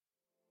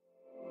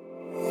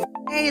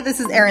Hey, this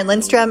is Erin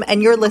Lindstrom,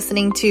 and you're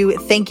listening to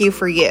Thank You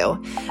For You.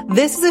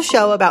 This is a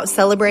show about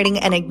celebrating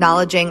and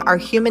acknowledging our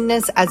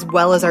humanness as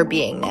well as our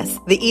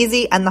beingness, the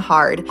easy and the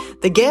hard,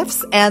 the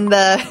gifts and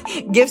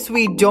the gifts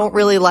we don't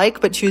really like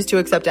but choose to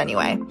accept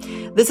anyway.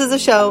 This is a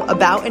show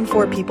about and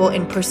for people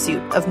in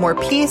pursuit of more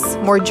peace,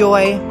 more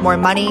joy, more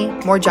money,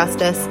 more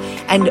justice,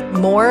 and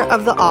more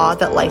of the awe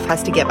that life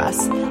has to give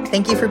us.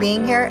 Thank you for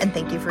being here, and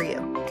thank you for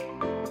you.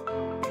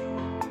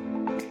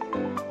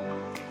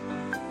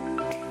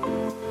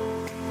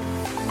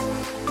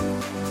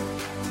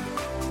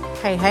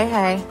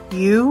 Hey,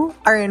 you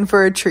are in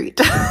for a treat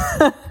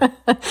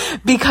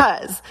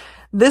because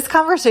this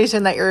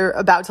conversation that you're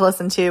about to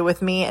listen to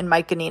with me and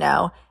Mike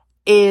Ganino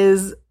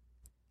is,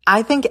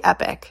 I think,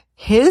 epic.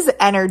 His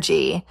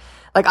energy,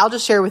 I'll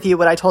just share with you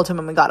what I told him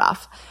when we got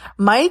off.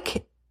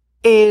 Mike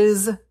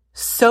is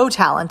so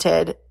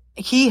talented.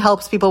 He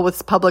helps people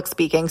with public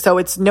speaking, so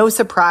it's no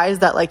surprise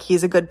that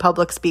he's a good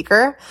public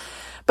speaker.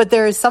 But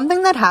there is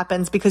something that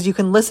happens because you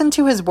can listen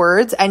to his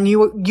words and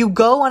you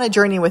go on a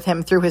journey with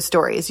him through his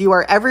stories. You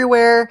are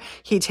everywhere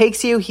he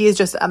takes you. He is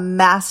just a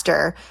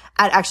master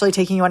at actually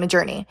taking you on a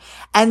journey.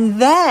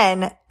 And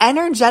then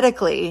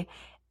energetically,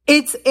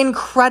 it's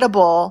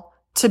incredible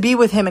to be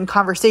with him in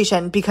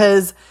conversation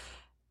because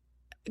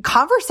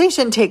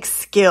conversation takes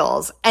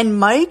skills. And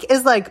Mike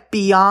is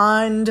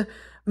beyond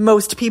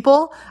most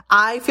people.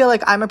 I feel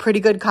like I'm a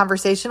pretty good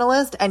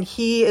conversationalist and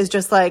he is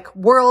just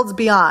worlds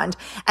beyond.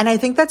 And I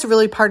think that's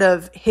really part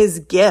of his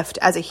gift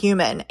as a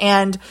human.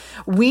 And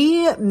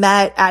we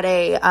met at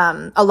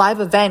a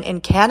live event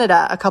in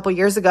Canada a couple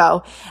years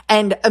ago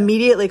and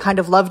immediately kind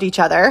of loved each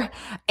other.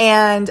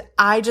 And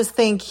I just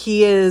think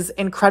he is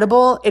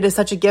incredible. It is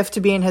such a gift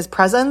to be in his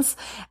presence,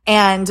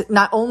 and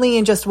not only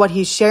in just what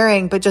he's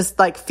sharing, but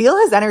just feel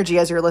his energy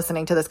as you're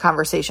listening to this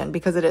conversation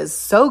because it is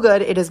so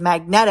good. It is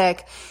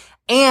magnetic.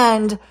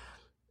 And,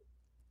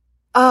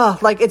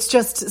 it's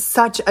just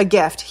such a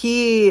gift.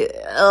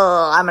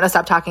 I'm going to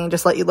stop talking and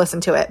just let you listen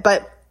to it.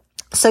 But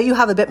so you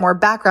have a bit more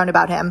background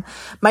about him.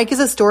 Mike is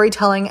a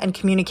storytelling and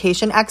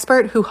communication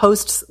expert who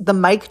hosts the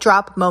Mic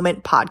Drop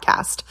Moment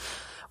podcast,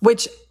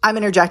 which I'm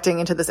interjecting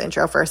into this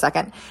intro for a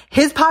second.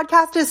 His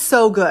podcast is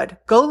so good.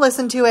 Go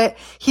listen to it.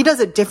 He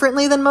does it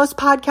differently than most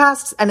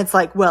podcasts. And it's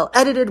well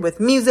edited with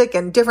music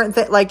and different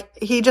things.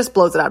 He just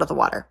blows it out of the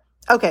water.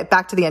 Okay,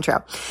 back to the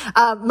intro.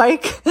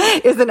 Mike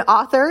is an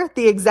author,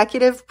 the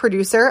executive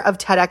producer of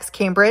TEDx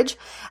Cambridge,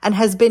 and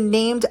has been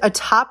named a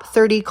top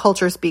 30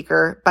 culture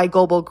speaker by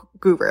Global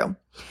Guru.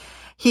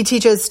 He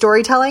teaches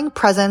storytelling,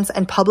 presence,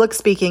 and public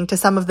speaking to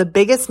some of the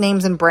biggest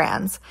names and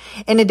brands.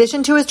 In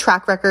addition to his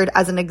track record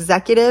as an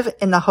executive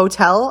in the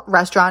hotel,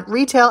 restaurant,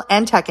 retail,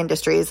 and tech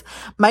industries,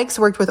 Mike's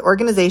worked with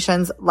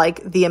organizations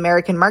like the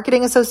American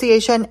Marketing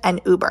Association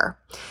and Uber.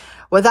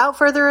 Without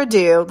further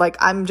ado,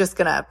 I'm just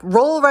going to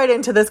roll right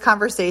into this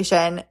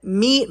conversation,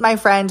 meet my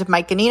friend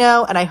Mike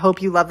Ganino, and I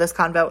hope you love this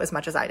convo as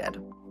much as I did.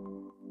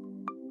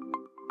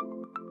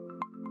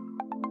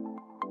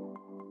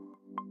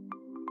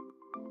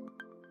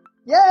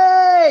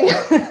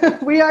 Yay!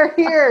 We are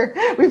here.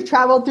 We've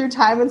traveled through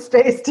time and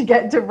space to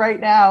get to right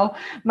now.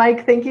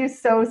 Mike, thank you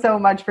so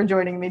much for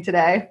joining me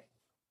today.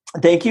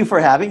 Thank you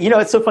for having,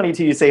 it's so funny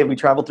too, you say we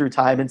traveled through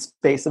time and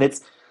space, and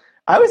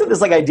I always have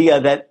this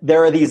idea that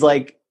there are these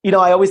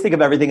I always think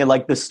of everything in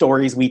the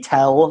stories we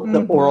tell,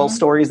 the oral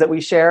stories that we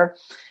share.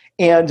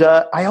 And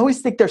I always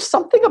think there's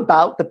something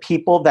about the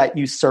people that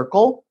you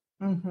circle,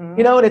 and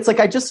it's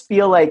I just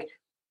feel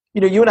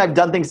you and I have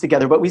done things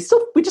together, but we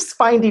just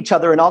find each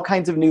other in all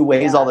kinds of new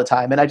ways all the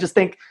time. And I just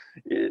think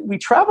we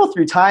travel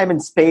through time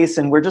and space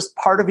and we're just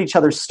part of each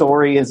other's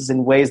stories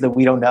in ways that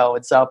we don't know.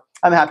 And so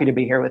I'm happy to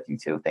be here with you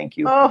too. Thank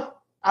you. Oh,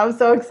 I'm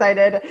so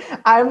excited.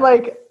 I'm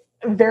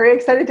very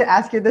excited to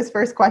ask you this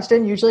first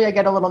question. Usually I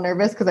get a little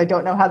nervous because I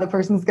don't know how the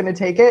person's going to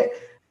take it.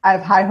 I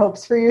have high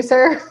hopes for you,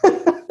 sir.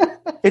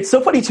 It's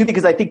so funny too,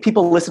 because I think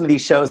people listen to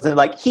these shows and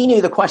they're he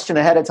knew the question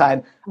ahead of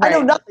time. Right. I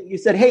know nothing. You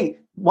said, hey,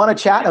 want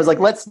to chat? And I was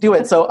let's do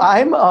it. So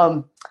I'm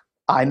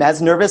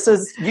as nervous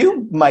as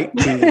you might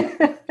be.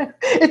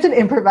 It's an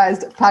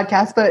improvised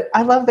podcast, but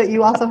I love that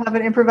you also have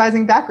an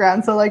improvising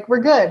background. So we're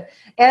good.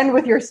 And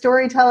with your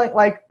storytelling,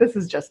 this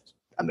is just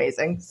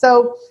amazing.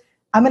 So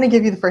I'm going to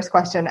give you the first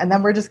question, and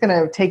then we're just going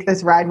to take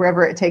this ride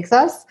wherever it takes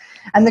us.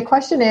 And the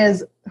question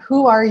is,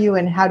 who are you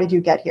and how did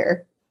you get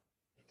here?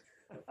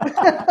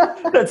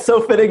 That's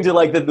so fitting to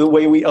the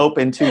way we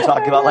open to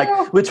talking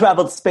about we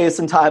traveled space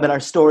and time and our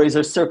stories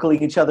are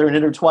circling each other and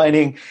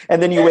intertwining.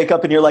 And then you wake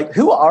up and you're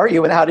who are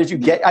you and how did you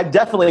get? I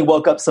definitely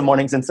woke up some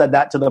mornings and said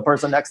that to the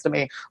person next to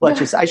me.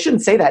 I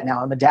shouldn't say that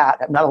now. I'm a dad.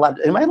 I'm not allowed.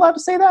 Am I allowed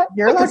to say that?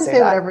 You're allowed to say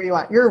whatever you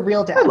want. You're a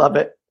real dad. I love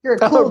it. You're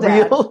a cool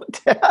dad. Real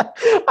dad.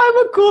 I'm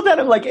a cool dad.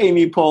 I'm like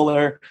Amy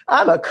Poehler.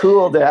 I'm a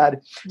cool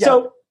dad. Yep.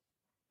 So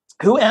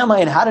who am I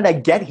and how did I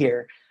get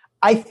here?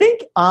 I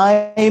think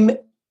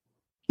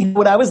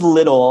when I was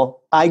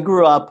little, I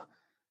grew up,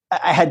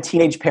 I had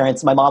teenage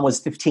parents. My mom was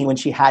 15 when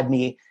she had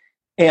me.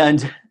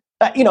 And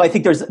I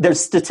think there's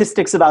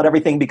statistics about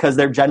everything because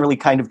they're generally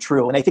kind of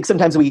true. And I think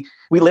sometimes we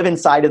live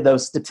inside of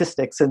those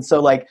statistics. And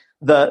so like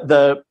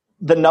the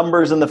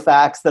numbers and the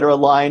facts that are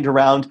aligned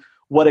around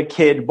what a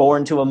kid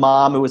born to a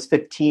mom who was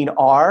 15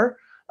 are,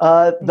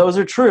 those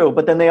are true,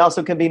 but then they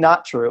also can be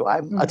not true.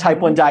 I'm a type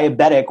 1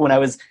 diabetic when I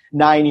was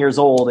 9 years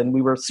old, and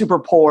we were super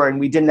poor and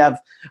we didn't have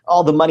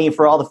all the money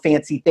for all the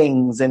fancy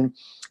things. And,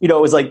 it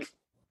was like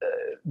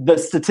the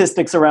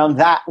statistics around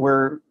that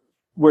were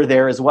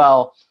there as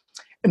well.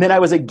 And then I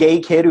was a gay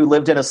kid who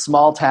lived in a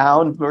small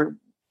town where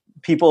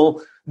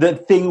the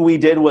thing we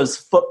did was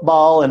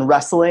football and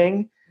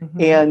wrestling.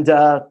 And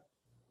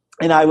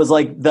I was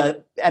like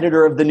the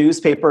editor of the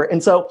newspaper.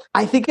 And so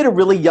I think at a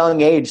really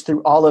young age,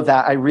 through all of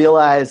that, I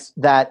realized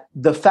that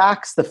the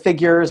facts, the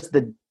figures,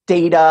 the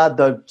data,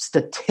 the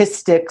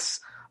statistics,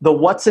 the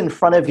what's in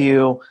front of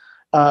you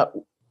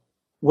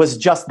was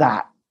just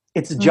that.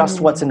 It's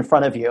just what's in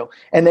front of you.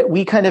 And that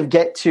we kind of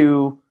get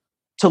to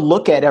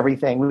look at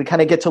everything. We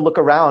kind of get to look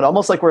around,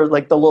 almost like we're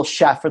like the little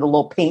chef or the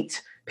little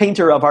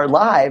painter of our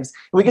lives.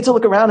 And we get to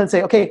look around and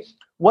say, okay,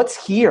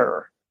 what's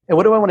here? And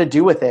what do I want to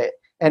do with it?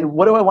 And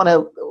what do I want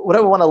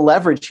to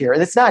leverage here?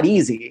 And it's not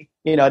easy.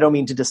 I don't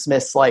mean to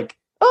dismiss like,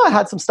 I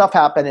had some stuff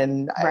happen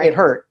and it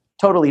hurt.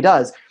 Totally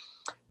does.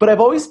 But I've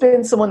always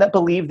been someone that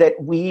believed that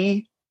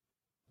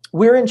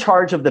we're in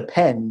charge of the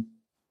pen.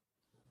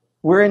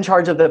 We're in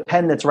charge of the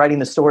pen that's writing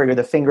the story or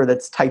the finger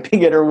that's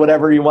typing it or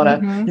whatever you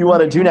want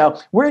to do now.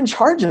 We're in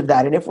charge of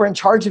that. And if we're in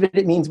charge of it,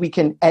 it means we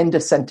can end a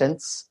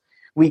sentence.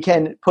 We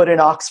can put an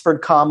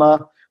Oxford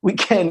comma. We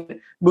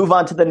can move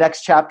on to the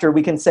next chapter.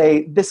 We can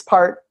say this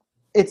part,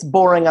 it's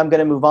boring. I'm going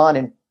to move on.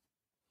 And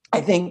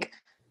I think,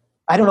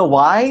 I don't know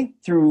why,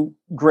 through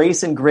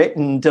grace and grit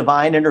and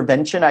divine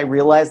intervention, I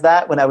realized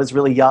that when I was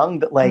really young,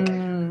 that like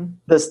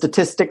the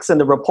statistics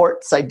and the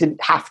reports, I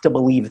didn't have to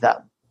believe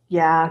them.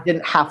 Yeah. I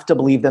didn't have to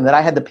believe them, that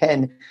I had the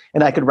pen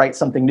and I could write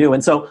something new.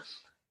 And so,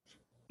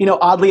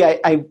 oddly,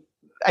 I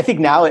think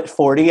now at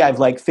 40, I've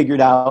like figured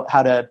out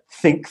how to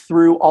think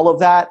through all of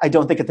that. I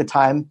don't think at the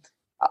time,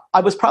 I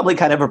was probably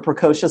kind of a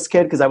precocious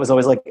kid because I was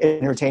always like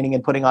entertaining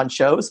and putting on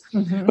shows.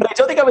 But I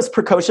don't think I was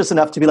precocious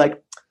enough to be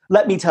like,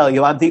 let me tell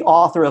you, I'm the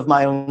author of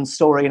my own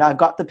story and I've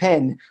got the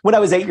pen. When I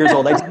was 8 years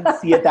old, I didn't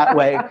see it that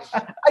way.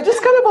 I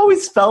just kind of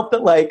always felt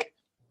that like,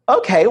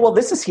 okay, well,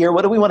 this is here.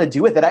 What do we want to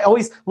do with it? I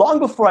always, long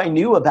before I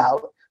knew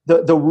about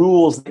the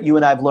rules that you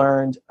and I've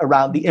learned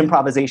around the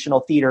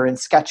improvisational theater and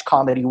sketch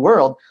comedy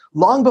world,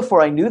 long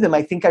before I knew them,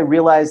 I think I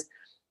realized,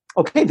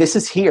 okay, this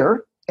is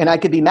here. And I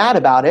could be mad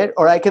about it,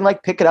 or I can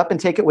like pick it up and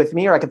take it with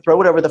me, or I could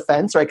throw it over the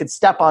fence, or I could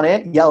step on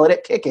it, yell at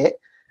it, kick it.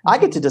 I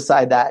get to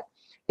decide that.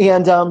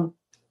 And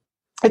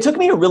it took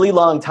me a really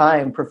long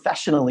time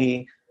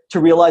professionally to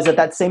realize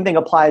that same thing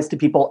applies to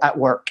people at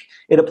work.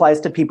 It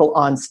applies to people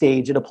on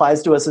stage. It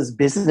applies to us as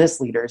business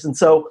leaders. And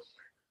so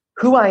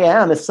who I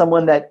am is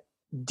someone that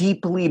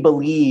deeply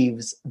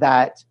believes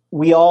that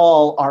we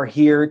all are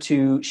here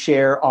to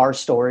share our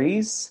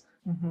stories,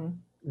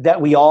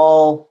 that we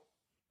all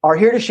are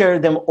here to share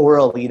them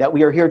orally, that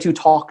we are here to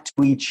talk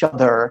to each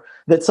other,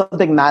 that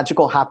something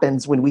magical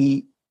happens when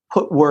we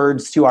put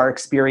words to our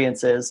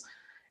experiences.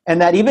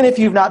 And that even if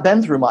you've not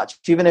been through much,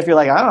 even if you're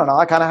like, I don't know,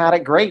 I kind of had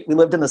it great. We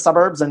lived in the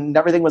suburbs and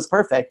everything was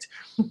perfect.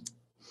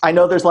 I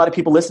know there's a lot of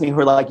people listening who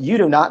are like, you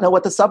do not know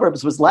what the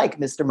suburbs was like,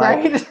 Mr.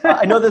 Mike.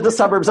 Right? I know that the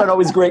suburbs aren't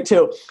always great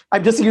too.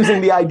 I'm just using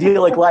the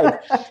idyllic life.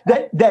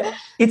 That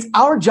it's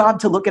our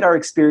job to look at our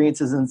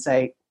experiences and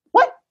say,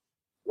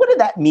 what did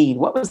that mean?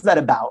 What was that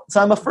about?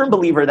 So I'm a firm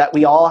believer that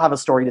we all have a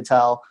story to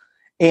tell.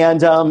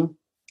 And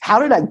how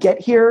did I get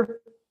here?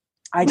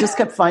 I just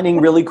kept finding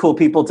really cool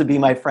people to be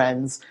my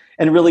friends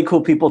and really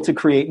cool people to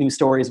create new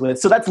stories with.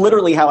 So that's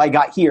literally how I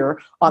got here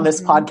on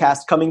this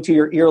podcast, coming to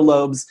your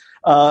earlobes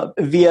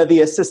via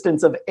the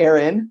assistance of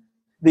Erin,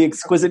 the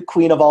exquisite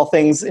queen of all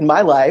things in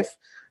my life.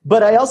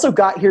 But I also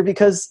got here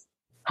because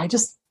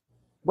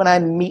when I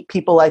meet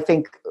people, I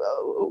think,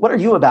 what are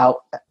you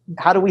about?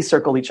 How do we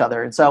circle each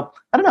other? And so,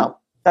 I don't know.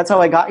 That's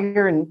how I got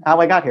here and how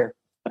I got here.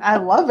 I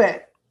love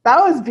it. That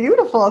was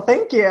beautiful.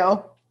 Thank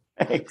you.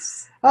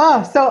 Thanks.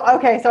 Oh, so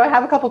I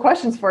have a couple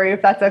questions for you,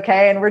 if that's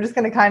okay. And we're just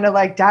going to kind of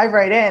like dive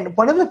right in.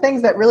 One of the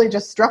things that really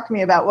just struck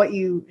me about what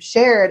you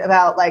shared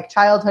about like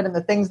childhood and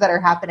the things that are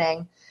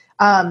happening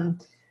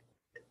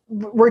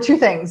were two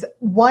things.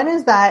 One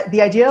is that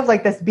the idea of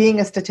like this being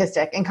a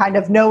statistic and kind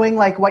of knowing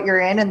like what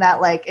you're in, and that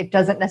like it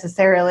doesn't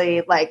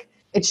necessarily like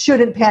it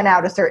shouldn't pan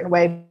out a certain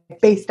way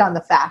based on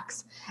the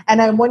facts.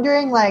 And I'm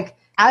wondering, like,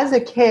 as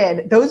a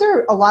kid, those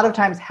are a lot of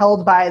times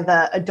held by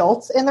the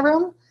adults in the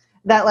room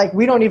that like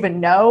we don't even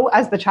know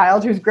as the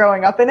child who's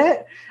growing up in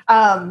it.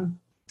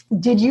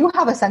 Did you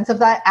have a sense of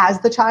that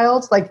as the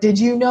child? Like, did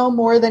you know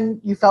more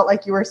than you felt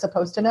like you were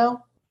supposed to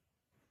know?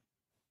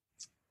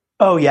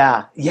 Oh,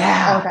 yeah.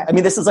 Yeah. Okay. I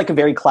mean, this is like a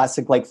very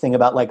classic like thing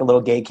about like a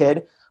little gay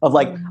kid of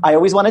like, I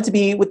always wanted to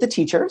be with the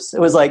teachers. It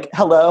was like,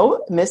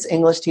 hello, Miss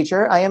English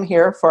teacher. I am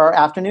here for our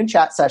afternoon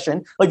chat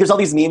session. Like there's all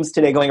these memes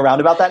today going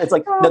around about that. It's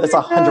like, no, that's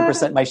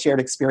 100% my shared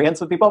experience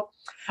with people.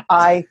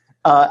 I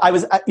I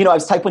was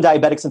type 1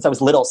 diabetic since I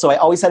was little. So I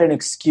always had an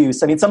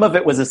excuse. I mean, some of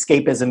it was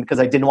escapism because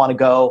I didn't want to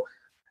go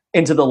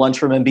into the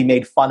lunchroom and be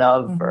made fun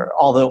of for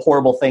all the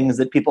horrible things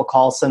that people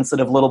call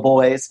sensitive little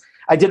boys.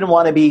 I didn't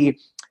want to be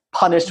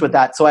punished with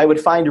that. So I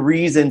would find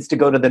reasons to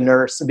go to the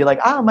nurse and be like,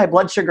 my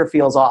blood sugar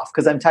feels off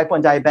because I'm type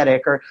 1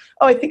 diabetic, or,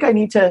 I think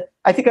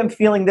I'm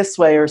feeling this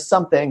way or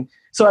something.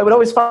 So I would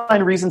always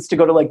find reasons to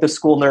go to like the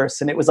school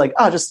nurse. And it was like,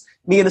 just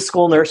me and the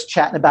school nurse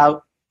chatting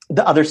about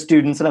the other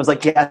students. And I was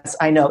like, yes,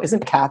 I know.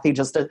 Isn't Kathy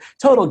just a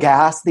total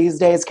gas these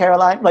days,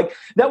 Caroline? Like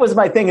that was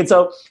my thing. And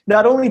so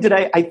not only did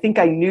I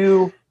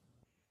knew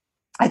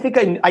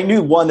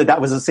one,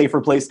 that was a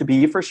safer place to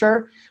be for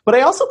sure. But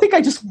I also think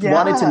I just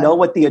wanted to know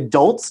what the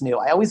adults knew.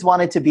 I always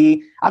wanted to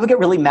be, I would get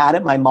really mad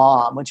at my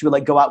mom when she would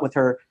like go out with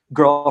her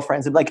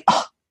girlfriends and be like,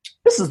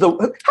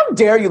 how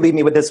dare you leave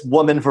me with this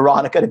woman,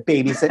 Veronica, to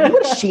babysit?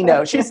 What does she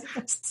know? She's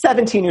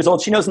 17 years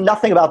old. She knows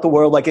nothing about the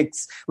world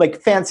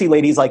like fancy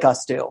ladies like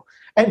us do.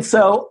 And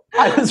so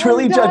I was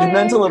really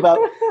judgmental about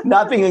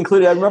not being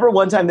included. I remember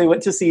one time they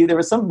went to see, there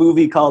was some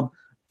movie called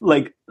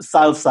like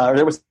salsa, or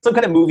there was some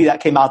kind of movie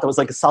that came out that was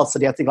like a salsa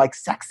dancing, like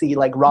sexy,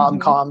 like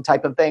rom-com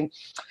type of thing.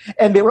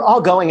 And they were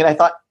all going, and I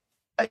thought,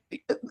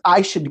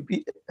 I should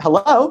be,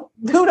 hello?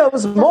 Who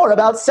knows more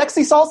about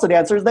sexy salsa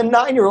dancers than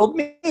 9-year-old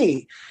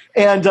me?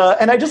 And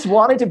I just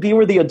wanted to be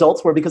where the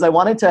adults were because I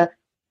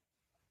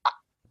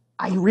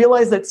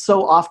realized that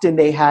so often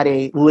they had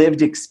a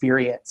lived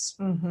experience.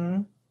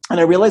 Mm-hmm. And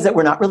I realized that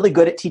we're not really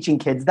good at teaching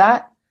kids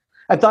that.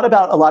 I've thought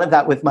about a lot of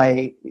that with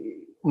my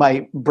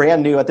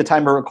brand new, at the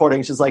time of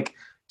recording, she's like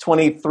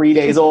 23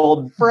 days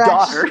old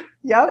daughter.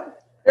 Yep.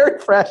 Very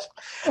fresh.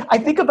 I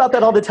think about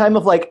that all the time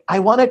of like, I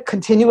want to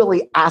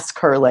continually ask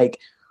her, like,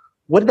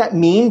 what did that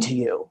mean to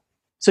you?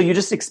 So you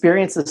just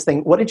experienced this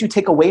thing. What did you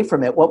take away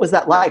from it? What was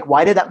that like?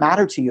 Why did that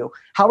matter to you?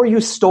 How are you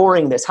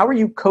storing this? How are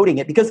you coding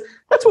it? Because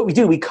that's what we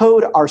do. We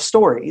code our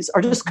stories,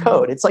 or just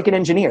code. It's like an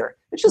engineer.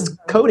 It's just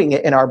coding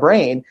it in our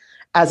brain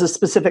as a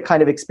specific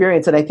kind of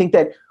experience. And I think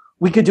that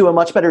we could do a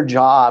much better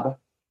job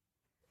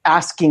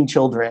asking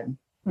children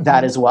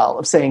that as well,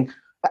 of saying,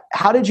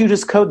 how did you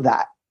just code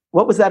that?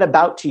 What was that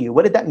about to you?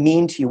 What did that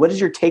mean to you? What is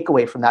your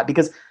takeaway from that?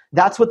 Because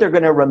that's what they're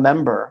going to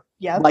remember,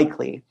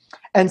 likely.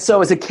 And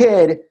so as a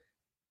kid,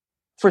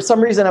 for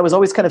some reason, I was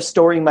always kind of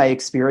storing my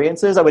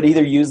experiences. I would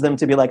either use them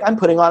to be like, I'm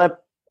putting on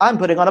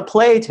a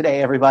play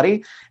today,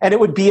 everybody. And it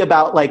would be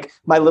about like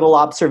my little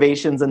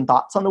observations and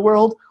thoughts on the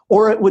world.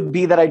 Or it would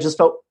be that I just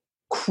felt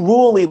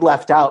cruelly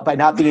left out by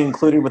not being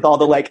included with all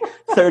the like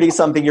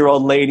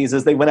 30-something-year-old ladies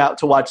as they went out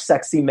to watch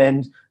sexy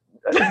men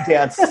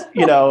dance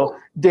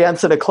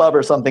in a club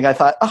or something. I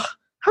thought,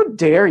 how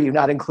dare you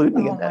not include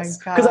me in this?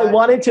 Because I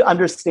wanted to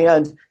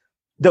understand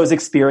those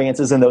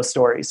experiences and those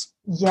stories.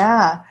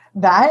 Yeah,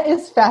 that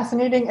is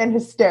fascinating and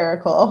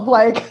hysterical.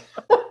 Like,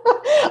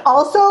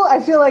 also,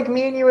 I feel like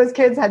me and you as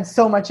kids had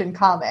so much in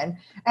common.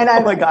 And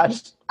oh my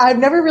gosh. I've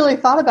never really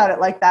thought about it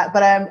like that,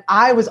 but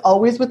I was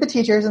always with the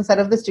teachers instead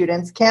of the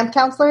students. Camp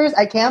counselors,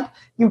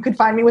 you could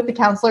find me with the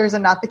counselors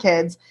and not the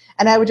kids.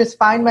 And I would just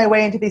find my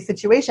way into these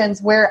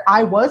situations where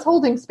I was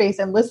holding space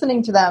and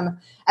listening to them.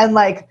 And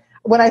like,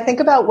 when I think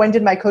about when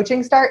did my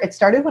coaching start, it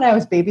started when I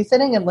was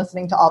babysitting and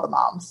listening to all the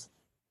moms.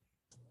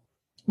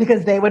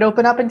 Because they would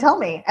open up and tell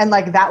me. And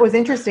like, that was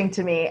interesting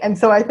to me. And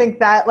so I think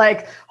that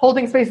like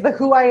holding space, the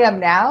who I am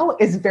now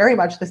is very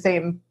much the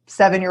same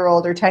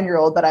 7-year-old or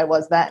 10-year-old that I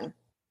was then.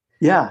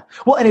 Yeah.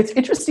 Well, and it's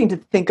interesting to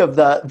think of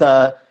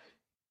the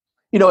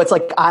it's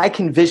like, I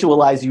can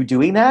visualize you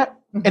doing that.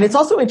 Mm-hmm. And it's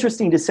also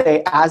interesting to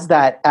say as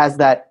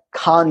that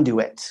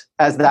conduit,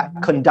 as that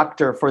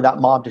conductor for that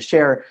mom to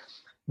share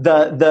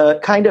the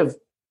kind of,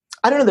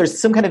 I don't know, there's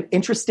some kind of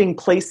interesting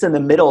place in the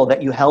middle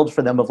that you held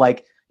for them of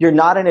like, you're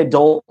not an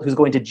adult who's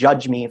going to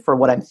judge me for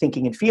what I'm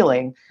thinking and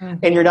feeling. Mm-hmm.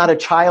 And you're not a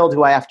child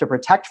who I have to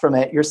protect from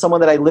it. You're someone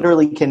that I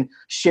literally can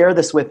share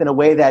this with in a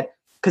way that,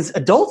 because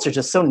adults are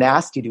just so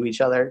nasty to each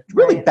other,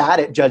 really bad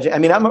at judging. I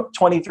mean, I'm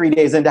 23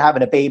 days into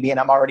having a baby and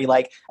I'm already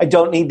like, I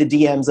don't need the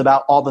DMs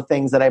about all the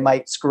things that I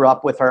might screw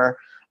up with her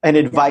and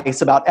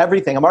advice about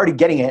everything. I'm already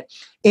getting it.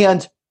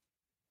 And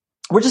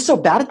we're just so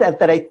bad at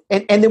that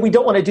and then we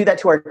don't want to do that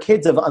to our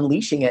kids of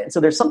unleashing it. And so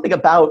there's something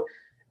about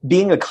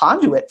being a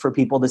conduit for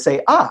people to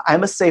say,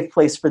 I'm a safe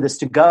place for this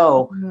to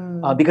go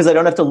because I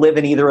don't have to live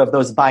in either of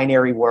those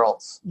binary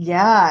worlds.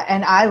 Yeah.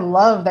 And I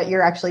love that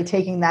you're actually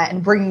taking that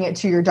and bringing it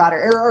to your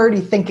daughter, or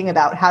already thinking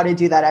about how to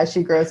do that as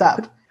she grows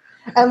up.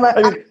 And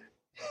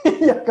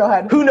yeah, go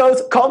ahead. Who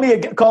knows? Call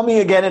me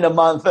again in a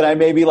month and I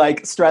may be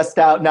like stressed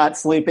out, not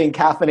sleeping,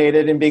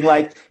 caffeinated, and being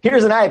like,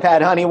 here's an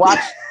iPad, honey,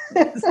 watch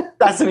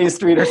Sesame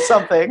Street or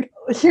something.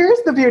 Here's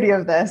the beauty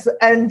of this.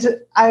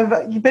 And I've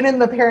been in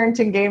the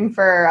parenting game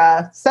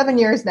for 7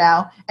 years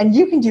now, and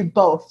you can do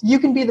both. You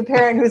can be the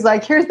parent who's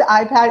like, here's the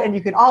iPad, and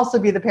you can also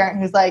be the parent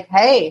who's like,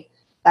 hey,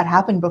 that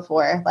happened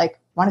before. Like,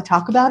 want to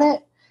talk about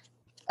it?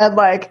 And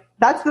like,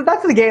 that's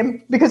the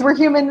game, because we're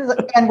humans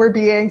and we're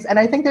beings. And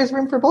I think there's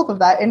room for both of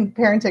that in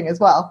parenting as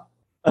well.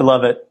 I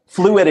love it.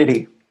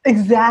 Fluidity.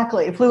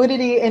 Exactly.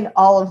 Fluidity in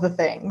all of the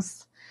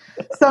things.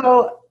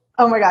 So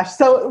Oh my gosh.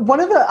 So one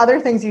of the other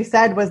things you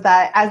said was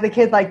that as a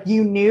kid, like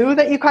you knew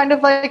that you kind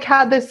of like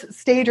had this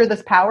stage or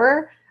this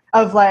power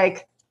of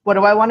like, what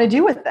do I want to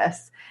do with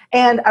this?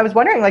 And I was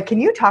wondering, like,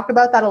 can you talk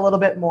about that a little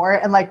bit more?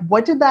 And like,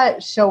 what did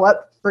that show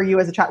up for you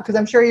as a child? Because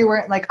I'm sure you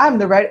weren't like, I'm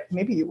the writer.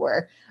 Maybe you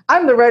were.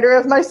 I'm the writer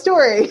of my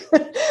story.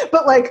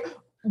 But like,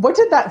 what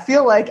did that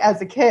feel like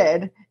as a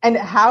kid? And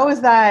how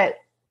is that,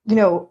 you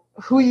know,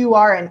 who you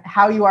are and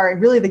how you are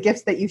and really the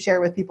gifts that you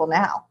share with people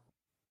now?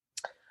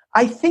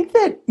 I think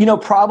that, you know,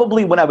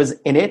 probably when I was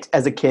in it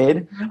as a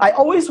kid, I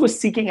always was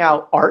seeking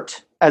out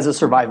art as a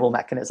survival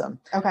mechanism.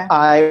 Okay.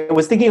 I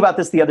was thinking about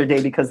this the other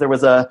day because there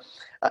was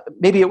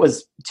maybe it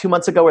was 2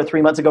 months ago or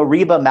 3 months ago,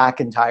 Reba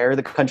McEntire,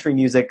 the country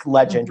music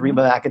legend,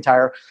 Reba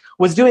McEntire,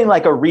 was doing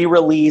like a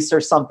re-release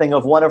or something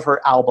of one of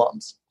her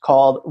albums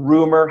called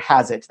Rumor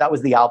Has It. That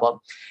was the album.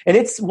 And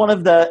it's one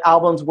of the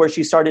albums where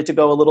she started to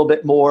go a little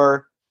bit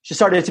more, she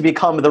started to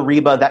become the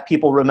Reba that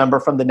people remember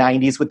from the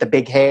 90s with the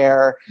big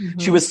hair.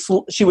 She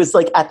was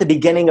like at the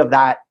beginning of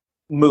that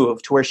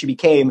move to where she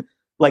became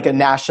like a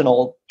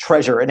national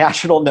treasure, a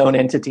national known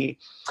entity.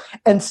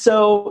 And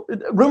so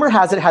Rumor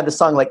Has It had the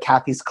song like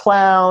Kathy's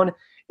Clown.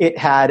 It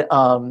had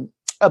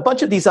a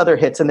bunch of these other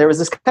hits. And there was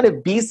this kind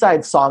of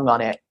B-side song on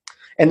it.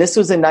 And this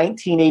was in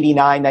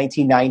 1989,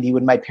 1990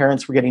 when my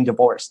parents were getting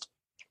divorced.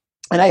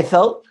 And I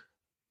felt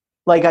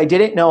like I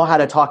didn't know how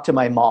to talk to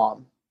my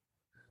mom.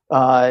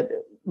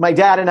 My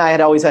dad and I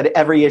had always had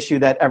every issue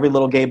that every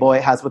little gay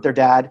boy has with their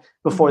dad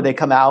before they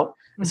come out.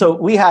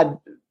 So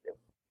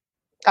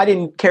I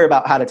didn't care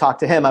about how to talk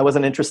to him. I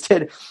wasn't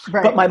interested.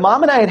 Right. But my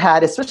mom and I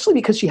had, especially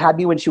because she had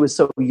me when she was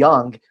so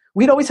young,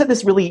 we'd always had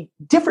this really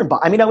different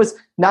bond. I mean, I was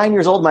 9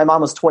 years old. My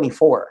mom was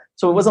 24.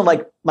 So it wasn't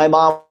like my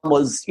mom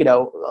was, you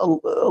know,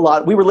 a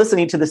lot. We were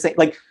listening to the same,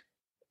 like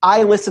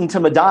I listened to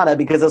Madonna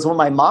because that's what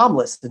my mom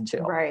listened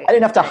to. Right. I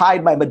didn't have to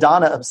hide my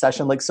Madonna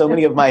obsession like so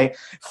many of my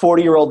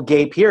 40-year-old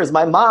gay peers.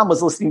 My mom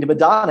was listening to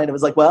Madonna and it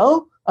was like,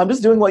 well, I'm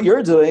just doing what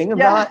you're doing. I'm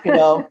not, you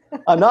know,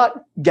 I'm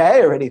not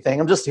gay or anything.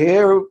 I'm just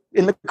here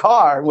in the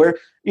car. We're,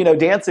 you know,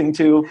 dancing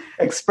to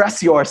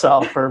Express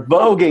Yourself or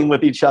voguing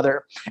with each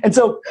other. And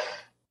so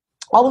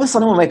all of a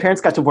sudden when my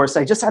parents got divorced,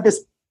 I just had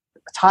this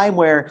time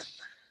where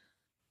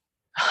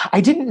I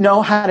didn't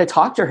know how to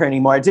talk to her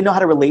anymore. I didn't know how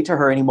to relate to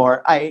her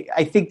anymore.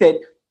 I think that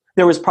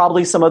there was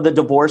probably some of the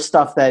divorce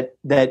stuff that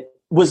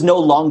was no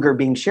longer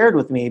being shared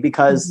with me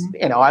because,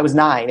 you know, I was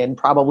 9 and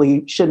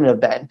probably shouldn't have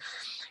been.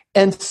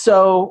 And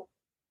so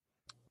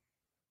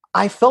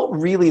I felt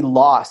really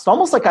lost,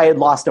 almost like I had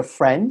lost a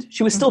friend.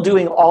 She was still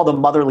doing all the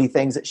motherly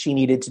things that she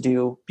needed to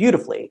do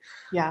beautifully.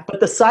 Yeah. But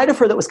the side of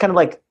her that was kind of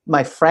like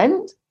my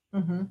friend,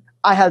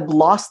 I had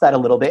lost that a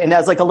little bit. And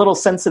as like a little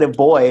sensitive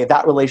boy,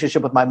 that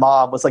relationship with my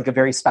mom was like a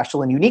very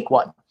special and unique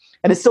one.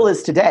 And it still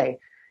is today.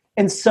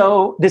 And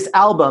so this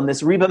album,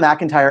 this Reba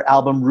McEntire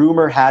album,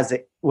 Rumor Has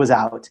It, was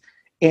out.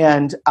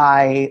 And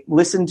I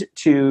listened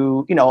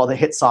to, you know, all the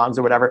hit songs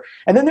or whatever.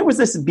 And then there was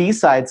this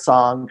B-side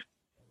song.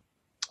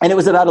 And it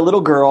was about a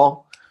little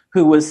girl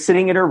who was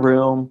sitting in her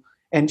room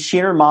and she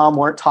and her mom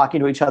weren't talking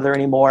to each other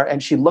anymore.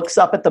 And she looks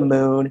up at the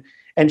moon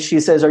and she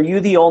says, are you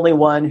the only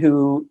one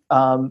who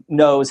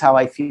knows how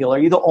I feel? Are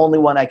you the only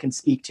one I can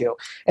speak to?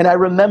 And I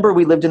remember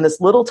we lived in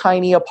this little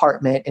tiny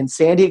apartment in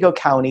San Diego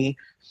County,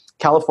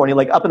 California,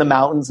 like up in the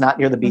mountains, not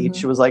near the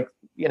beach. It was like,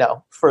 you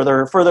know,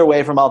 further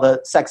away from all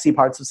the sexy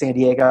parts of San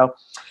Diego.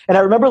 And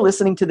I remember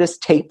listening to this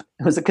tape.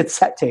 It was a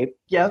cassette tape.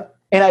 Yep.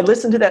 And I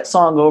listened to that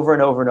song over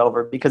and over and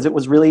over because it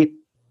was really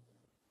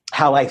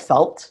how I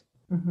felt.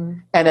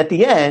 And at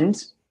the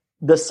end,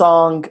 the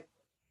song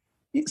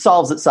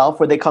solves itself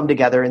where they come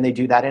together and they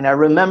do that. And I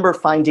remember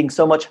finding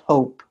so much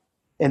hope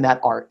in that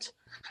art.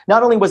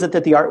 Not only was it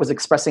that the art was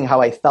expressing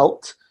how I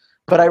felt,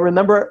 but I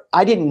remember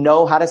I didn't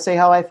know how to say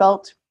how I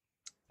felt.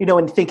 You know,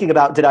 and thinking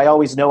about, did I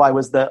always know I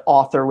was the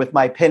author with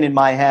my pen in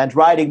my hand,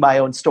 writing my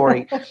own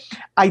story?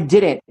 I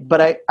didn't.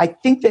 But I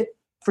think that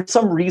for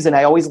some reason,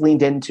 I always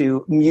leaned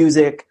into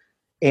music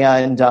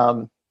and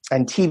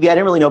TV. I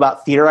didn't really know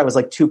about theater. I was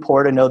like too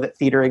poor to know that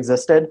theater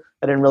existed.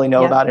 I didn't really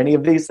know about any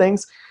of these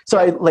things. So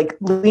I like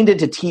leaned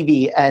into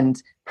TV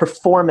and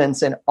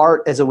performance and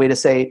art as a way to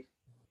say,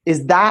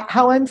 is that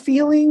how I'm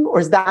feeling? Or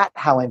is that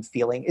how I'm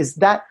feeling? Is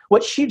that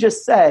what she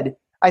just said?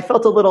 I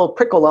felt a little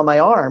prickle on my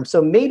arm. So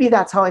maybe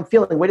that's how I'm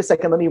feeling. Wait a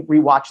second, let me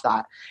rewatch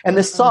that. And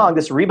this song,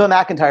 this Reba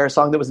McEntire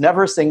song that was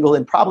never a single,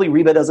 and probably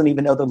Reba doesn't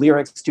even know the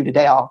lyrics to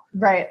today. I'll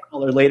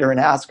call her later and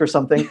ask or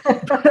something.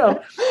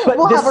 But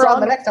we'll have her on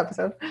the next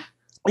episode.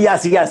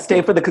 Yes,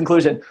 stay for the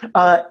conclusion.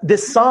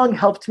 This song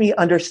helped me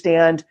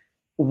understand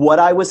what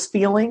I was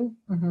feeling.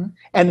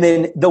 And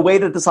then the way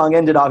that the song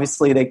ended,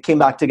 obviously, they came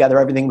back together.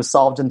 Everything was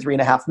solved in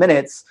 3.5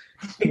 minutes.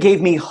 It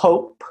gave me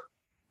hope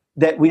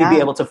that we'd be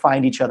able to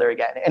find each other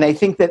again. And I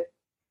think that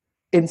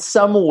in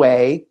some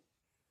way,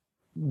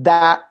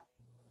 that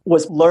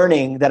was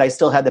learning that I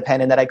still had the pen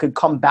and that I could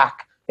come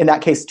back, in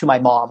that case, to my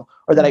mom,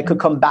 or that I could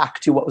come back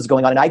to what was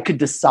going on. And I could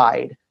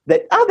decide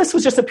that, this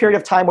was just a period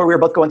of time where we were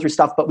both going through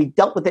stuff, but we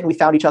dealt with it and we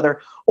found each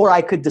other. Or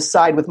I could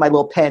decide with my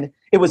little pen,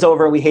 it was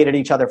over, we hated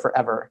each other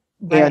forever.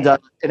 Right.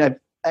 And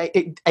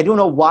I don't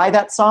know why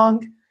that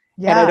song.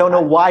 Yeah. And I don't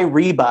know why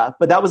Reba,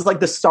 but that was like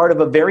the start of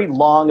a very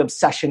long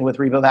obsession with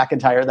Reba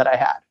McEntire that I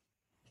had.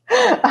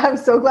 I'm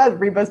so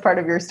glad Reba's part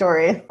of your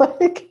story.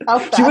 Like,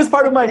 she was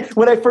part of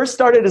when I first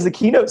started as a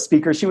keynote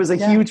speaker, she was a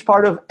huge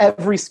part of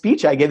every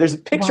speech I gave. There's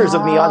pictures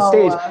of me on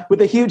stage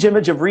with a huge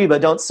image of Reba.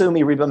 Don't sue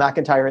me, Reba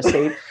McEntire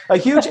estate. A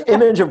huge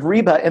image of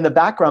Reba in the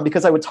background,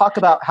 because I would talk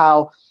about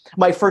how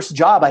my first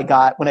job I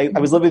got when I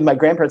was living with my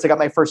grandparents. I got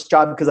my first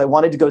job because I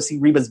wanted to go see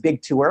Reba's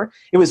big tour.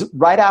 It was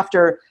right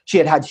after she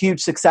had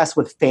huge success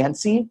with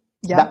Fancy,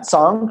 that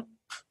song.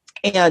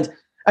 And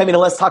I mean,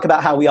 let's talk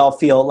about how we all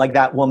feel like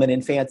that woman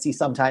in Fancy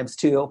sometimes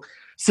too.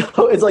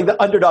 So it's like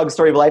the underdog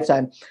story of a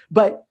lifetime.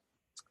 But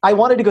I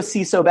wanted to go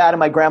see so bad, and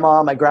my grandma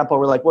and my grandpa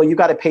were like, well, you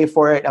got to pay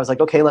for it. And I was like,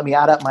 okay, let me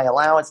add up my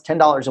allowance,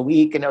 $10 a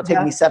week, and it'll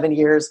take me 7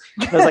 years.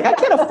 And I was like, I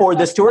can't afford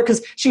this tour,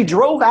 because she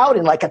drove out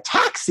in like a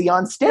taxi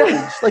on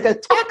stage. Like a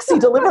taxi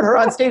delivered her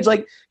on stage.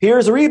 Like,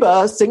 here's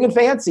Reba singing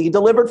Fancy,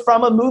 delivered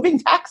from a moving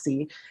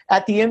taxi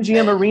at the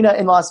MGM Arena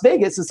in Las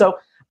Vegas. And so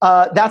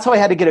that's how I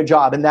had to get a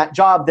job. And that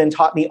job then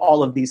taught me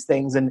all of these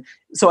things. And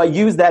so I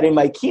used that in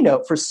my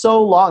keynote. For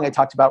so long, I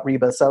talked about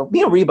Reba. So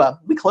me and Reba,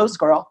 we close,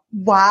 girl.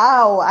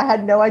 Wow. I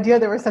had no idea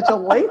there was such a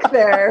link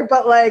there.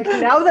 But like,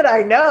 now that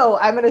I know,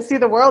 I'm going to see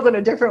the world in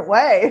a different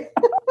way.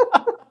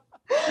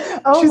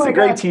 She's a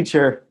great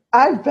teacher.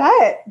 I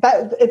bet.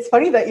 It's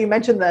funny that you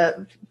mentioned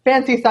the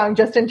Fancy song,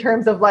 just in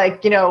terms of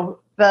like,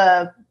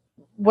 the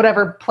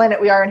whatever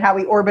planet we are and how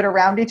we orbit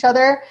around each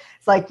other.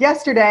 It's like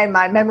yesterday,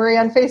 my memory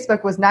on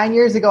Facebook was 9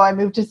 years ago. I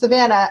moved to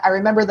Savannah. I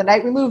remember the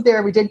night we moved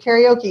there, we did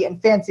karaoke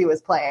and Fancy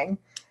was playing.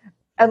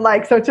 And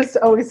like, so it's just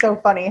always so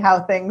funny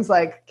how things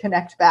like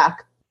connect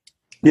back.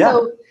 Yeah.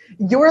 So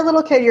you're a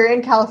little kid, you're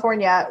in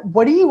California.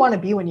 What do you want to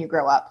be when you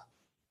grow up?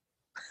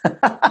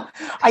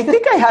 I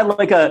think I had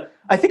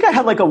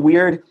like a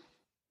weird,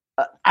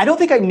 I don't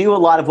think I knew a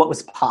lot of what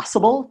was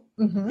possible.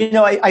 Mm-hmm.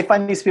 I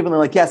find these people and they're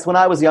like, yes, when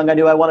I was young, I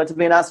knew I wanted to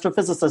be an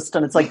astrophysicist.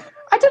 And it's like,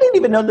 I didn't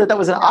even know that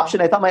was an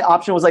option. I thought my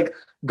option was like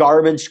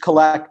garbage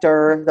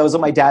collector. That was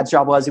what my dad's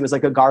job was. He was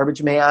like a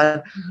garbage man.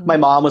 Mm-hmm. My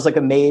mom was like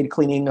a maid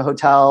cleaning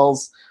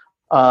hotels.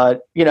 My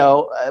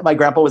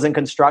grandpa was in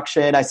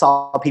construction. I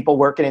saw people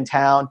working in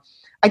town.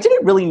 I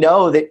didn't really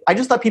know that. I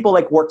just thought people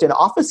like worked in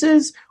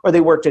offices, or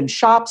they worked in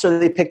shops, or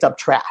they picked up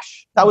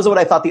trash. That was what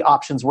I thought the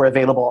options were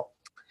available.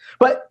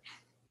 But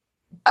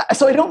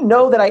so I don't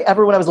know that I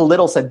ever, when I was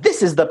little, said,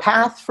 this is the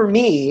path for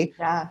me.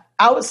 Yeah.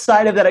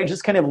 Outside of that, I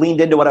just kind of leaned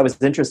into what I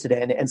was interested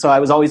in. And so I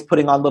was always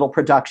putting on little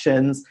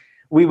productions.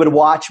 We would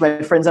watch,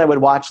 my friends and I would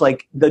watch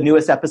like the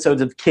newest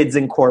episodes of Kids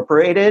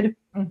Incorporated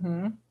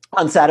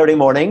on Saturday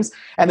mornings.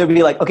 And they'd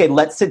be like, okay,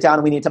 let's sit down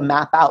and we need to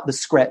map out the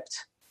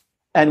script.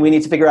 And we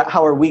need to figure out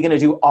how are we going to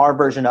do our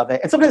version of it.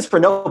 And sometimes for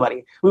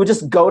nobody. We would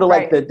just go to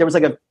there was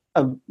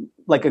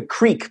like a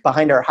creek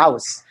behind our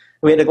house.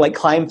 We had to like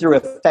climb through a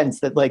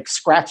fence that like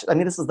scratched. I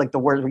mean, this is like the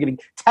word, we're getting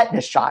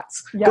tetanus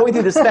shots going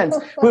through this fence.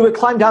 We would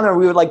climb down there.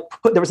 We would like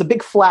there was a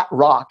big flat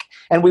rock,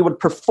 and we would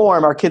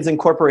perform our Kids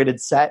Incorporated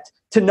set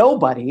to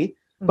nobody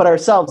but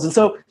ourselves. And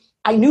so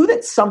I knew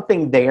that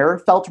something there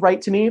felt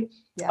right to me.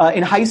 Yeah.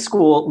 In high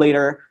school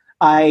later,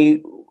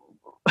 I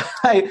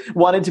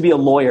wanted to be a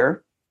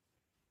lawyer.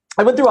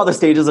 I went through all the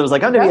stages. I was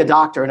like, I'm going to be a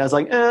doctor. And I was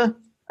like, I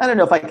don't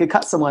know if I could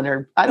cut someone,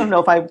 or I don't know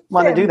if I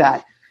want to do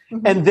that.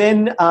 And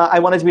then I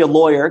wanted to be a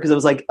lawyer because I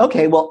was like,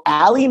 okay, well,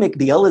 Ally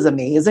McBeal is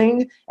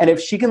amazing. And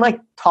if she can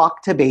like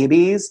talk to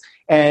babies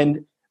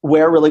and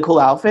wear really cool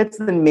outfits,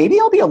 then maybe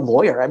I'll be a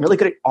lawyer. I'm really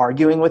good at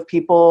arguing with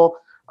people.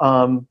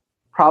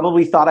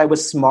 Probably thought I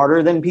was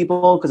smarter than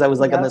people because I was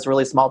like in this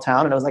really small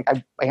town. And I was like,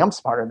 I am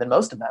smarter than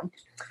most of them.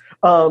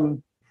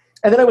 And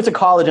then I went to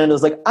college and I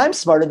was like, I'm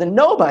smarter than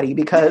nobody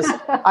because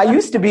I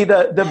used to be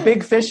the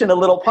big fish in a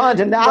little pond.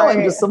 And now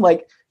I'm just some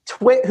like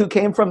twit who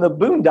came from the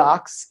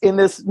boondocks in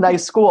this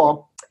nice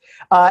school.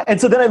 And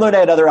so then I learned I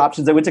had other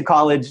options. I went to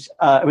college.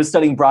 I was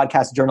studying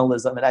broadcast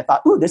journalism, and I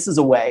thought, ooh, this is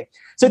a way.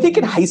 So I think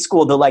in high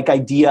school, the like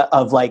idea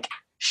of like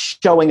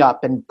showing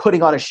up and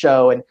putting on a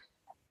show and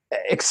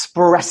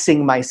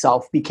expressing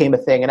myself became a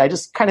thing. And I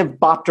just kind of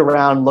bopped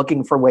around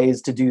looking for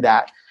ways to do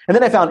that. And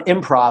then I found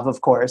improv,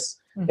 of course,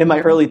 in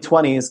my early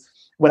 20s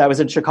when I was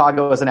in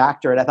Chicago as an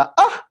actor. And I thought,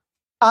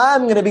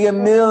 I'm going to be a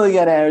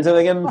millionaire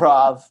doing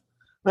improv.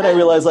 Then I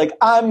realized, like,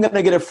 I'm going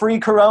to get a free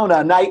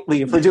Corona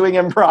nightly for doing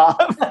improv.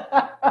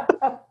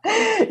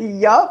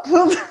 Yup.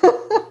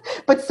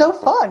 But so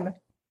fun.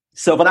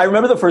 But I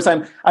remember the first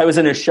time I was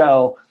in a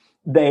show,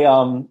 they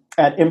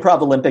at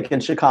Improv Olympic in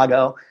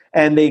Chicago,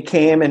 and they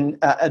came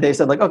and they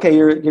said, like, okay,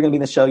 you're going to be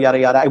in the show, yada,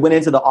 yada. I went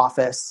into the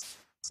office,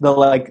 the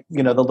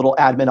little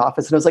admin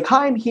office, and I was like,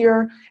 hi, I'm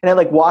here. And I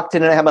like walked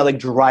in and I had my like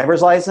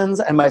driver's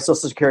license and my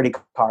social security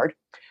card.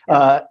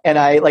 And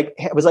I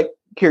was like,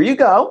 here you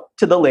go,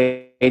 to the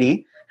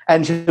lady.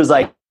 And she was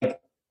like,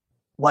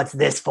 what's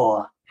this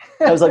for?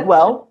 I was like,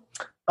 well,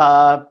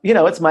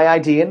 it's my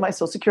ID and my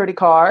social security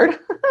card.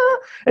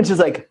 And she was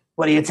like,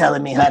 what are you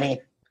telling me, honey?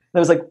 And I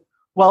was like,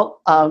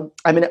 well,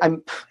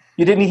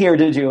 You didn't hear,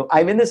 did you?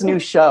 I'm in this new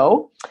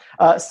show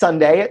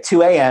Sunday at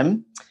 2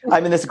 a.m.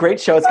 I'm in this great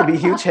show. It's going to be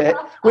a huge hit,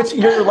 which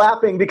you're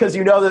laughing because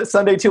you know that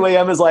Sunday 2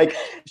 a.m. is like,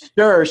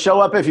 sure,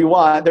 show up if you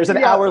want. There's an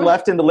hour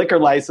left in the liquor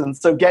license,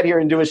 so get here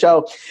and do a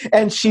show.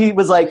 And she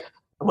was like,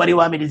 what do you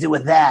want me to do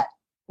with that?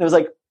 And I was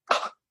like,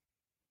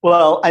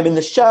 well, I'm in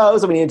the show,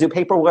 so we need to do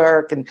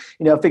paperwork and,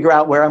 figure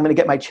out where I'm going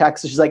to get my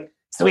checks. So she's like,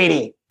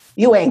 sweetie,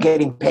 you ain't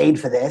getting paid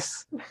for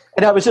this.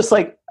 And I was just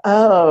like,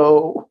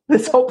 oh,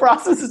 this whole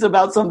process is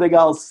about something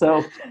else.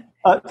 So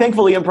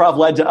thankfully improv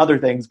led to other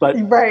things, but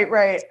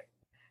right.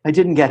 I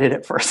didn't get it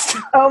at first.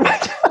 Oh my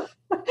God.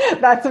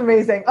 That's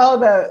amazing. Oh,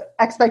 the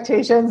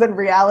expectations and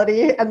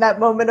reality and that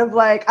moment of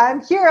like,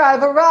 I'm here,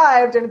 I've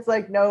arrived. And it's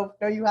like, no,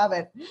 you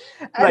haven't.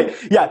 Right.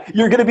 Yeah.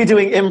 You're going to be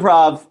doing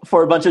improv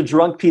for a bunch of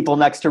drunk people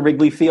next to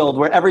Wrigley Field,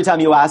 where every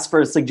time you ask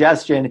for a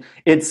suggestion,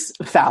 it's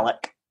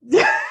phallic.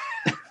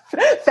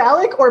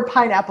 Phallic or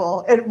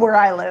pineapple where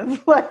I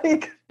live.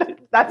 Like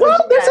that's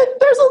there's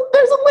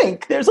a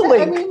link. There's a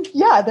link. I mean,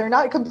 yeah, they're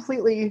not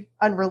completely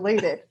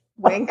unrelated.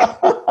 Wink.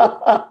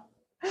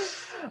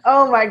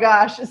 Oh my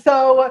gosh.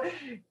 So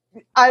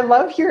I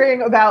love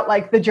hearing about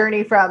like the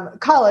journey from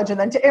college and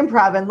then to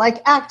improv and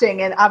like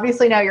acting. And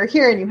obviously now you're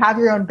here and you have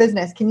your own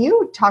business. Can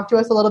you talk to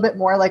us a little bit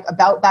more like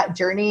about that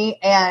journey?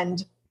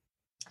 And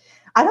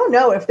I don't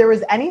know if there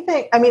was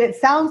anything, I mean, it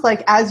sounds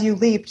like as you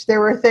leaped, there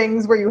were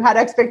things where you had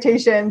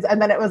expectations and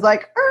then it was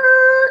like,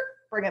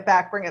 bring it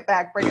back.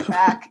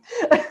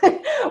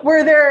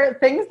 Were there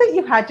things that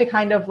you had to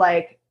kind of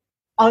like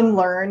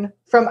unlearn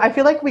from? I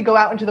feel like we go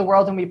out into the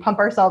world and we pump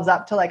ourselves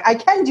up to like, I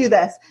can do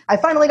this. I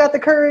finally got the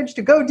courage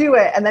to go do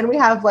it. And then we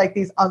have like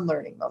these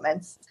unlearning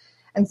moments.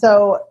 And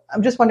so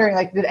I'm just wondering,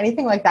 like, did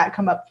anything like that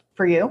come up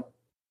for you?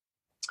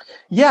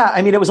 Yeah.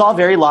 I mean, it was all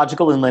very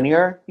logical and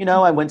linear.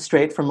 I went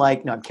straight from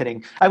like, no, I'm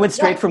kidding. I went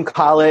straight from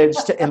college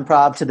to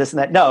improv to this and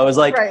that. No, it was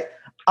like,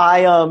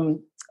 I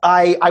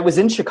was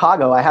in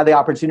Chicago. I had the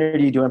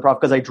opportunity to do improv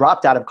because I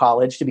dropped out of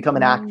college to become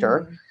an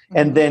actor.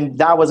 And then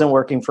that wasn't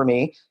working for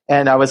me.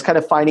 And I was kind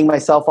of finding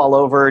myself all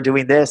over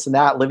doing this and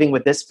that, living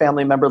with this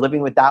family member,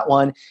 living with that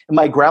one. And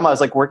my grandma was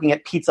like working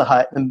at Pizza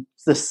Hut in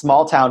this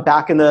small town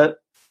back in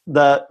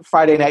the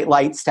Friday Night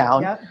Lights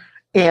town. Yep.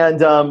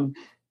 And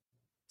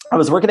I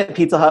was working at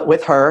Pizza Hut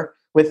with her,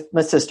 with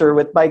my sister,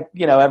 with my,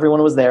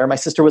 everyone was there. My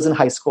sister was in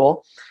high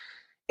school.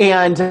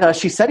 And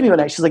she said to me one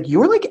night, she's like,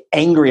 you're like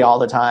angry all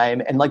the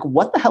time. And like,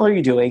 what the hell are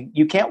you doing?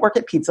 You can't work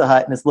at Pizza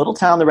Hut in this little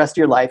town the rest of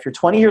your life. You're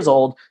 20 years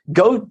old.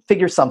 Go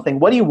figure something.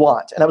 What do you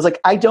want? And I was like,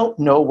 I don't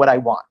know what I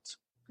want.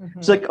 Mm-hmm.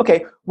 She's like,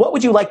 okay, what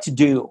would you like to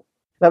do?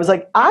 And I was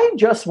like, I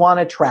just want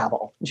to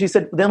travel. And she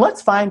said, then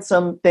let's find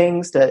some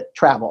things to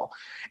travel.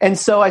 And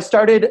so I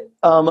started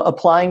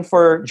applying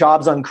for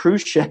jobs on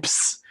cruise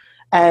ships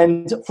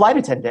and flight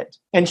attendant.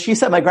 And she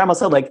said, my grandma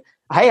said, like,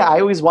 hey, I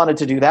always wanted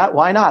to do that.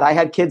 Why not? I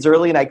had kids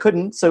early and I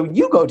couldn't, so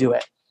you go do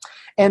it.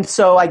 And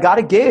so I got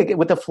a gig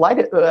with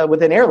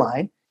with an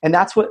airline, and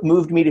that's what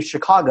moved me to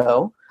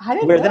Chicago. I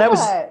didn't know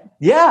that.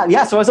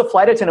 Yeah. So I was a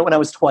flight attendant when I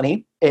was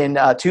 20 in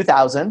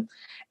 2000,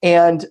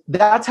 and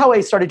that's how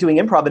I started doing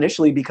improv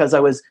initially, because I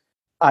was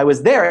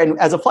there. And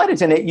as a flight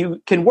attendant,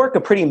 you can work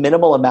a pretty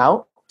minimal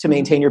amount to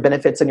maintain your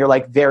benefits, and you're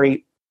like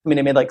I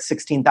made like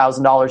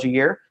 $16,000 a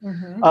year,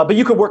 but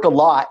you could work a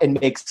lot and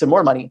make some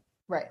more money.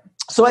 Right.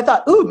 So I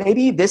thought, ooh,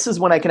 maybe this is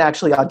when I can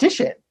actually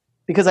audition,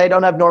 because I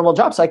don't have normal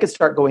jobs. So I could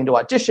start going to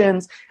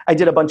auditions. I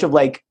did a bunch of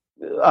like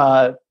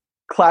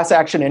class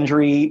action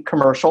injury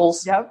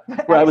commercials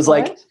where I was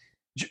like,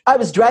 I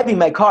was driving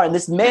my car and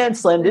this man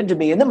slammed into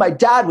me. And then my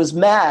dad was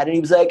mad and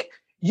he was like,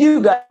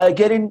 you got to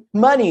get in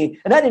money.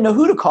 And I didn't know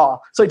who to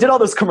call. So I did all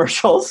those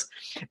commercials.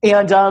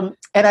 And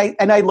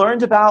I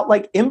learned about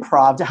like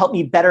improv to help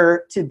me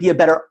to give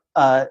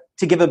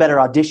a better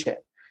audition.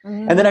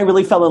 And then I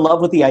really fell in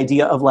love with the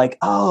idea of like,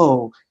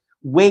 oh,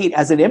 wait,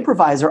 as an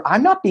improviser,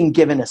 I'm not being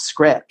given a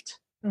script.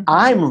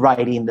 I'm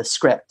writing the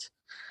script.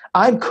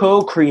 I'm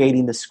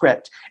co-creating the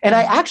script. And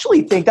I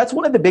actually think that's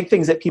one of the big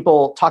things that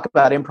people talk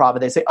about improv.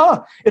 And they say,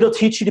 oh, it'll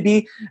teach you to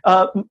be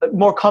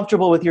more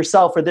comfortable with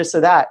yourself or this or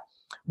that.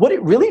 What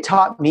it really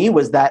taught me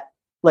was that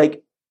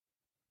like,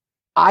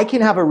 I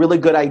can have a really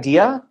good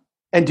idea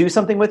and do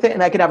something with it.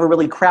 And I could have a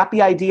really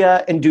crappy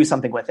idea and do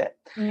something with it.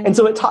 And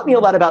so it taught me a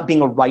lot about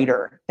being a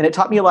writer, and it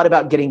taught me a lot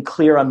about getting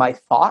clear on my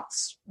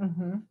thoughts.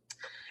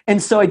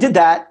 And so I did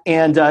that,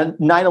 and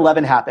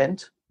 9/11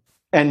 happened.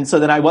 And so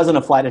then I wasn't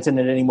a flight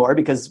attendant anymore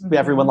because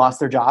everyone lost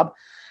their job.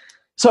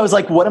 So I was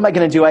like, what am I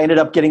going to do? I ended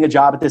up getting a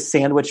job at this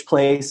sandwich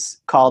place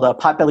called a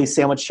Potbelly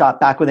Sandwich Shop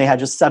back when they had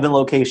just 7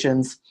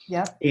 locations.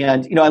 Yeah.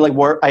 And,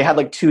 I had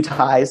like 2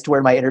 ties to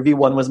wear my interview.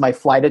 One was my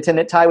flight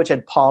attendant tie, which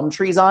had palm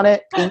trees on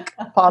it, pink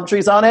palm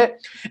trees on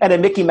it, and a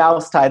Mickey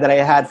Mouse tie that I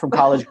had from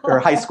college or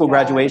high school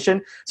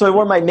graduation. So I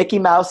wore my Mickey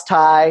Mouse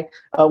tie,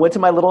 went to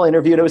my little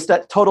interview, and it was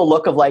that total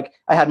look of like,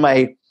 I had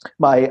my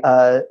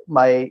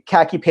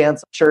khaki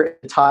pants,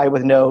 shirt, tie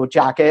with no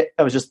jacket.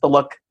 That was just the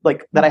look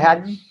like that I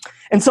had.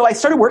 And so I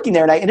started working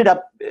there, and I ended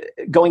up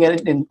going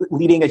in and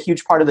leading a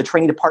huge part of the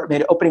training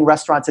department, opening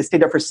restaurants. I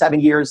stayed there for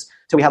 7 years.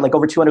 So we had like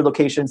over 200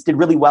 locations, did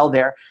really well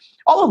there.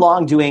 all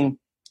along doing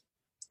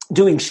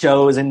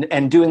shows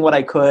and doing what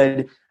I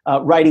could,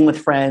 writing with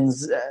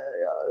friends,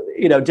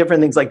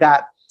 different things like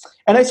that.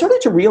 And I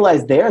started to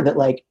realize there that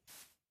like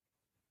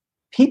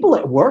people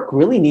at work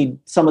really need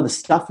some of the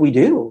stuff we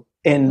do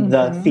in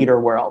the theater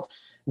world,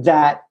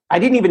 that I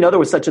didn't even know there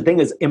was such a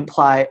thing as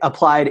applied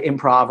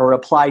improv or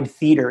applied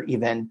theater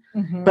even.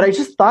 But I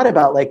just thought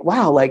about like,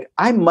 wow, like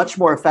I'm much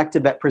more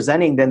effective at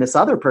presenting than this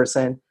other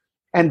person,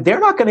 and they're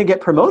not going to get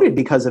promoted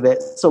because of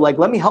it. So like,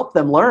 let me help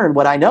them learn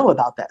what I know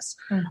about this.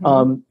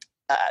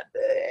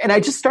 And I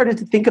just started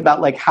to think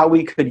about like how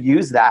we could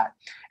use that.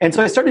 And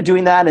so I started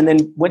doing that, and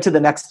then went to the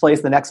next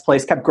place,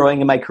 kept growing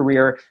in my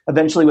career,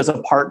 eventually was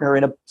a partner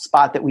in a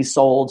spot that we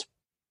sold.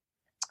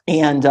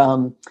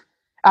 And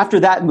after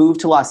that,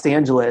 moved to Los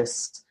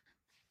Angeles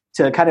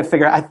to kind of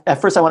figure out,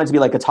 at first I wanted to be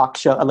like a talk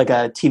show, like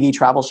a TV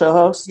travel show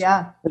host.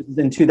 Yeah. This is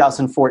in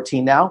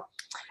 2014 now.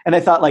 And I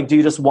thought like, do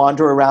you just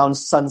wander around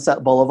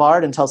Sunset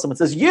Boulevard until someone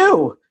says,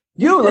 you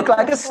look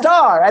like a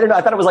star? I don't know.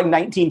 I thought it was like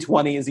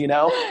 1920s,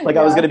 like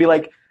I was going to be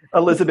like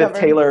Elizabeth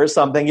Taylor or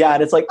something. Yeah.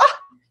 And it's like,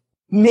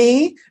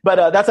 me,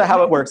 but that's not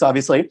how it works,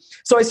 obviously.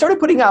 So I started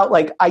putting out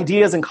like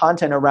ideas and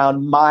content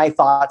around my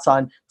thoughts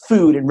on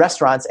food and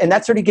restaurants, and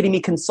that started getting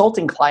me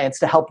consulting clients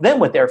to help them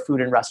with their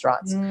food and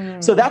restaurants.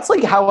 So that's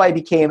like how I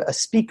became a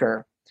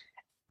speaker.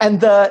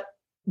 And the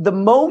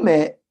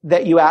moment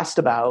that you asked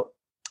about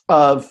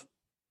of,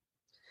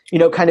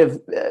 kind of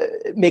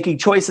making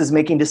choices,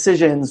 making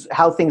decisions,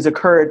 how things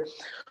occurred,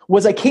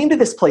 was I came to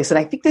this place, and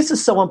I think this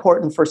is so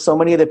important for so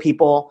many of the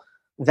people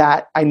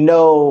that I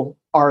know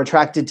are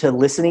attracted to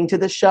listening to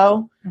this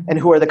show and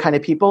who are the kind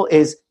of people,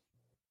 is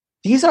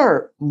these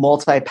are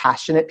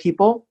multi-passionate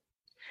people.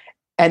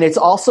 And it's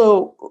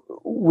also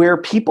we're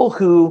people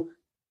who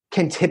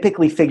can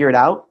typically figure it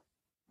out.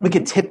 We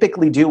can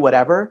typically do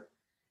whatever.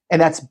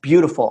 And that's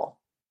beautiful.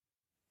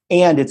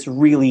 And it's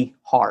really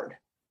hard.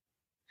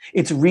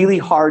 It's really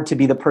hard to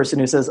be the person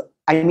who says,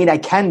 I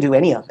can do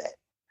any of it.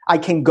 I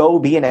can go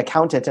be an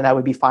accountant and I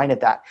would be fine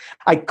at that.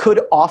 I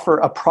could offer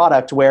a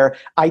product where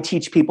I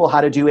teach people how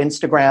to do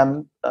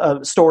Instagram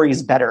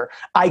stories better.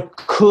 I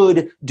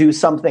could do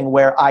something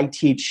where I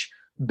teach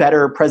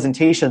better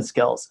presentation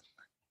skills.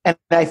 And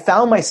I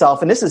found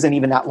myself, and this isn't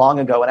even that long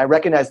ago, and I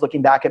recognized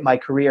looking back at my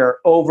career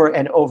over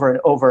and over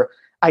and over,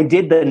 I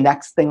did the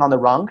next thing on the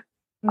rung.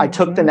 I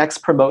took the next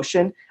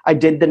promotion. I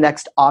did the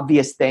next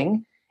obvious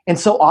thing. And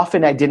so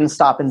often I didn't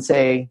stop and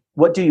say,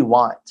 what do you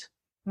want?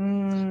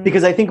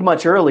 Because I think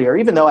much earlier,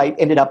 even though I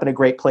ended up in a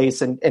great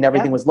place and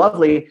everything was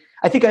lovely,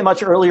 I think I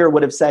much earlier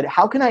would have said,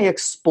 how can I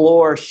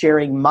explore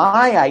sharing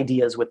my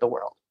ideas with the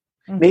world?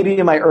 Maybe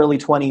in my early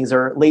 20s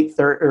or late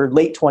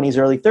 20s,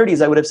 early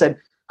 30s, I would have said,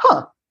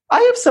 I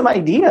have some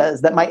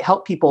ideas that might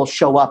help people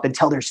show up and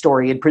tell their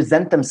story and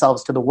present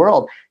themselves to the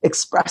world,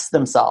 express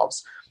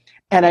themselves.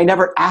 And I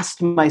never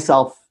asked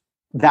myself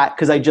that,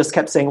 because I just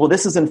kept saying, well,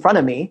 this is in front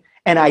of me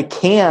and I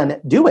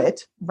can do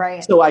it.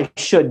 Right. So I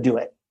should do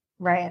it.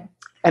 Right.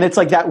 And it's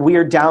like that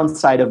weird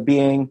downside of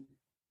being,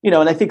 and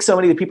I think so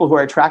many of the people who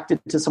are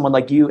attracted to someone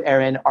like you,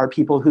 Erin, are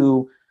people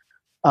who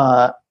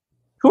are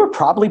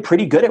probably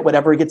pretty good at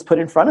whatever gets put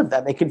in front of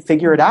them. They can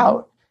figure it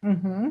out.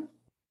 And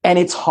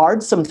it's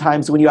hard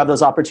sometimes when you have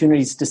those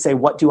opportunities to say,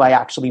 what do I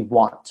actually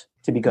want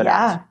to be good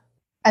at?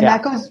 And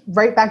that goes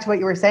right back to what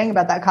you were saying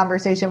about that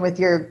conversation with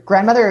your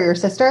grandmother or your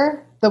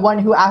sister, the one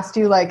who asked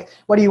you, like,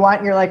 what do you want?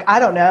 And you're like, I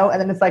don't know. And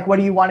then it's like, what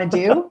do you want to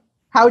do?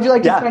 How would you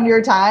like to spend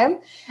your time?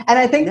 And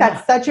I think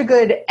that's such a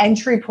good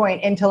entry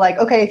point into like,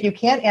 okay, if you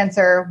can't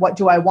answer, what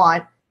do I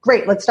want?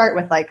 Great. Let's start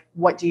with like,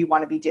 what do you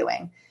want to be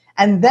doing?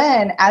 And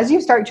then as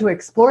you start to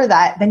explore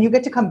that, then you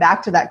get to come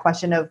back to that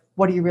question of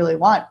what do you really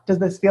want? Does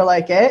this feel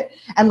like it?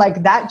 And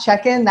like that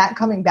check-in, that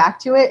coming back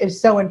to it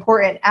is so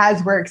important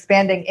as we're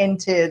expanding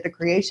into the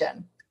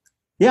creation.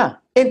 Yeah.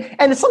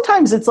 And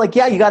sometimes it's like,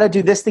 you got to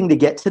do this thing to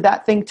get to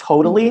that thing.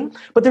 Totally.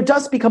 But there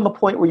does become a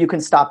point where you can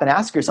stop and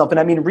ask yourself. And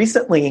I mean,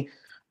 recently,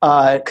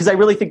 because I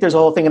really think there's a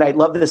whole thing, and I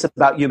love this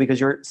about you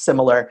because you're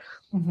similar.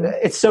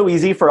 It's so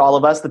easy for all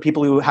of us, the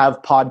people who have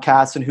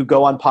podcasts and who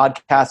go on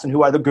podcasts and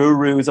who are the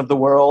gurus of the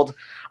world,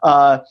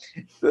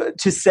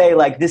 to say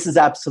like, this is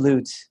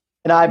absolute.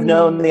 And I've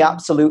known the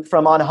absolute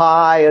from on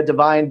high, a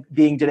divine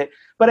being did it.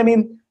 But I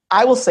mean,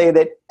 I will say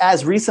that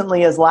as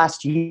recently as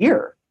last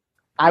year,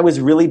 I was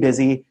really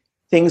busy.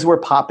 Things were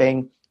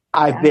popping.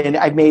 I've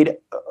made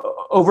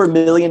over $1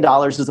 million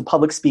as a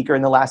public speaker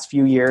in the last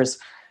few years.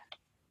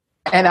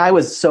 And I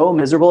was so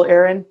miserable,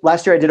 Erin.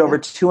 Last year I did over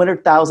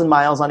 200,000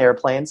 miles on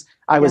airplanes.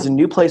 I was in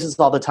new places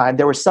all the time.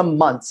 There were some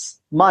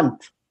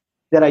month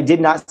that I did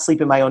not sleep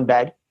in my own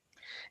bed.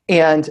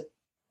 And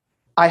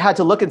I had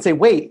to look and say,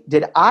 wait,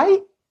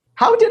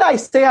 how did I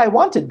say I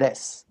wanted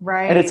this?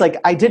 Right. And it's like,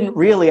 I didn't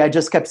really, I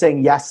just kept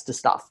saying yes to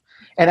stuff.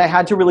 And I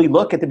had to really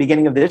look at the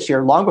beginning of this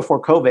year, long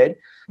before COVID,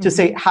 to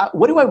say,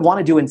 what do I want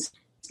to do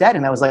instead?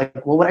 And I was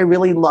like, well, what I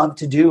really love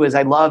to do is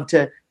I love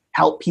to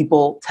help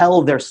people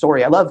tell their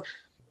story. I love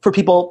for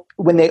people,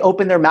 when they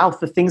open their mouth,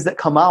 the things that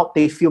come out,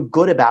 they feel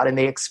good about and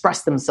they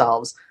express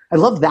themselves. I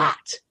love that.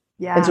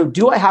 Yeah. And so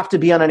do I have to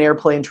be on an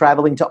airplane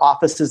traveling to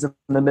offices in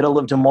the middle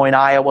of Des Moines,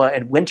 Iowa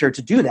in winter to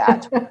do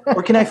that?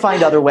 Or can I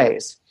find other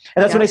ways?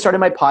 And that's when I started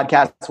my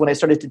podcast, when I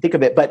started to think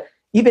of it. But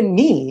even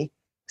me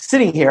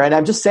sitting here, and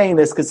I'm just saying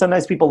this because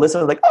sometimes people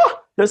listen like, oh,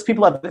 those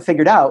people have it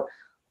figured out.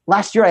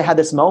 Last year I had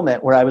this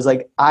moment where I was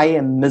like, I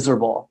am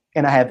miserable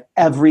and I have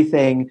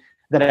everything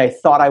that I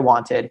thought I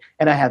wanted.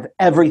 And I have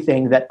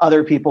everything that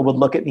other people would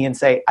look at me and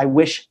say, I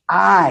wish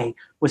I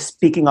was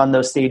speaking on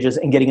those stages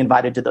and getting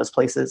invited to those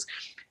places.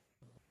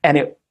 And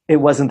it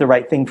wasn't the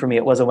right thing for me.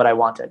 It wasn't what I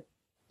wanted.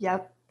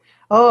 Yep.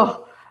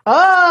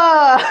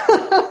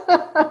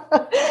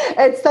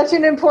 It's such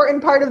an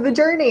important part of the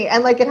journey.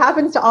 And like, it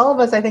happens to all of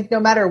us, I think,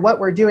 no matter what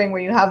we're doing,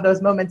 where you have those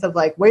moments of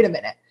like, wait a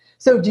minute.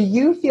 So do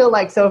you feel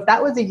like, so if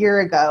that was a year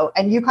ago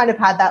and you kind of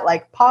had that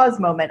like pause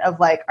moment of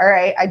like, all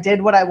right, I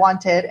did what I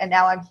wanted and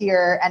now I'm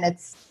here and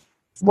it's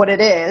what it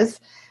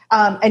is.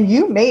 And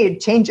you made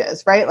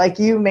changes, right? Like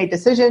you made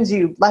decisions,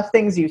 you left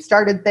things, you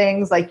started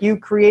things, like you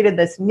created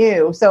this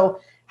new. So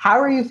how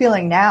are you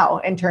feeling now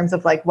in terms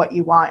of like what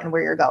you want and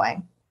where you're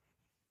going?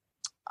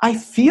 I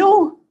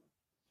feel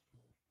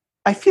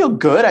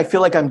good. I feel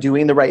like I'm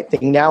doing the right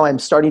thing now. I'm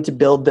starting to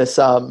build this,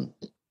 I'm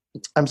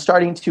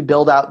starting to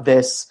build out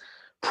this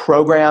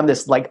program,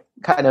 this like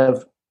kind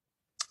of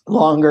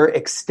longer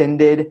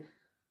extended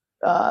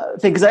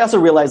thing. Cause I also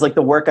realize like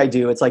the work I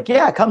do, it's like,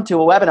 yeah, come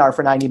to a webinar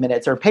for 90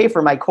 minutes or pay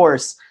for my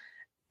course.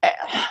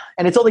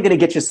 And it's only going to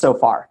get you so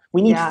far.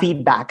 We need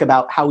feedback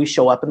about how we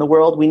show up in the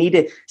world. We need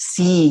to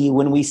see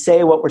when we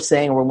say what we're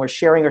saying, or when we're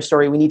sharing our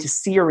story, we need to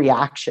see a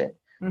reaction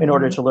in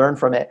order to learn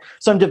from it.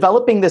 So I'm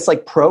developing this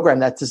like program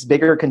that's this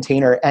bigger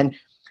container. And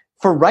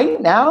for right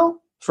now,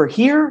 for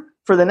here,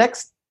 for the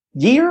next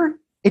year,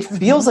 it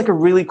feels like a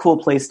really cool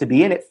place to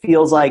be. And it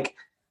feels like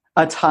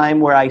a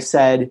time where I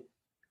said,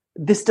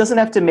 this doesn't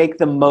have to make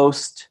the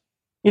most,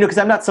 because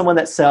I'm not someone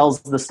that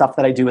sells the stuff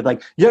that I do with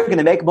like, you're going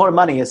to make more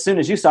money as soon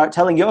as you start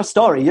telling your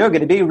story. You're going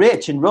to be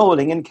rich and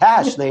rolling in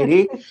cash,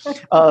 lady.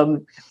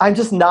 I'm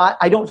just not,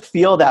 I don't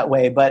feel that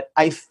way, but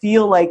I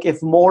feel like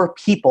if more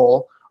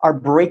people are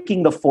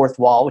breaking the fourth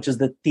wall, which is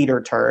the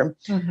theater term,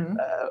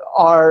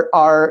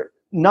 are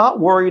not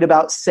worried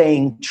about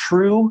saying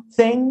true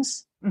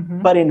things,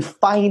 but in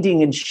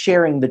finding and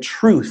sharing the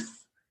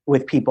truth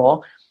with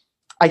people,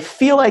 I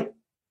feel like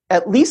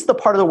at least the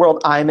part of the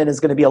world I'm in is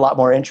going to be a lot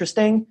more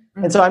interesting.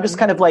 And so I'm just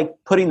kind of like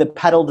putting the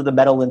pedal to the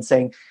metal and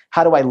saying,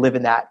 how do I live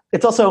in that?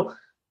 It's also,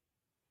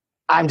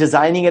 I'm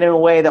designing it in a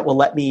way that will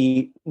let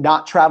me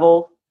not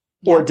travel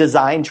or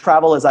design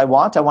travel as I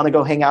want. I want to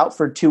go hang out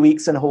for 2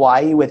 weeks in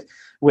Hawaii with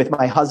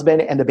my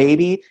husband and a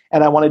baby.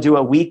 And I want to do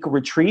a week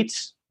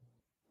retreat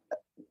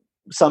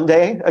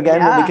someday again,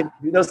 when we can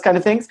do those kind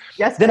of things.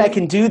 Then I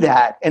can do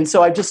that. And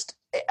so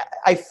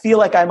I feel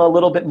like I'm a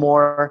little bit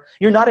more,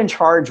 you're not in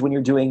charge when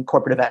you're doing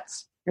corporate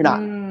events. You're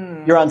not.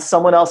 You're on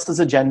someone else's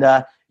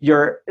agenda.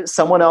 You're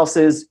someone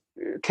else's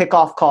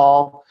kickoff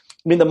call.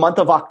 I mean, the month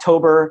of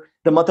October,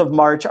 the month of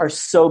March are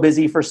so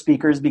busy for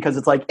speakers because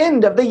it's like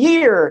end of the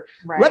year.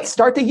 Right. Let's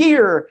start the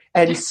year.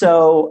 And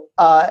so,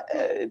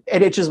 and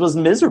it just was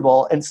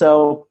miserable. And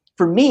so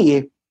for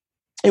me,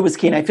 it was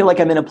key. And I feel like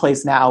I'm in a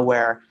place now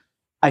where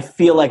I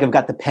feel like I've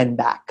got the pen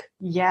back.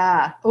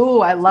 Yeah. Ooh,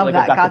 I love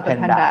that. Got the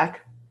pen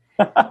back.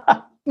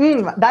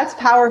 That's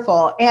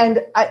powerful.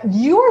 And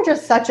you are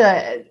just such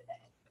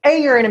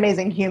you're an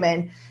amazing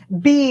human.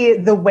 B,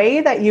 the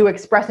way that you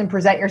express and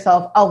present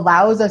yourself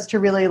allows us to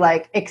really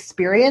like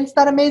experience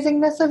that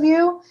amazingness of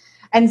you.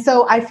 And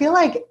so I feel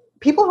like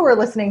people who are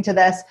listening to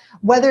this,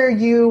 whether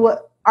you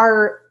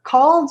are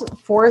called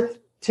forth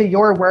to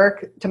your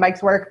work, to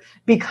Mike's work,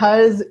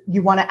 because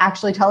you want to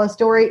actually tell a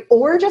story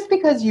or just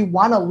because you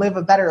want to live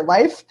a better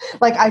life,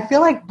 like I feel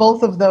like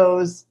both of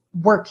those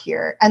work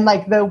here. And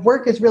like the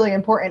work is really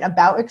important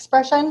about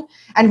expression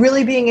and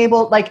really being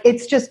able, like,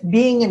 it's just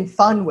being in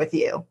fun with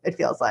you, it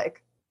feels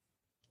like.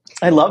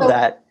 I love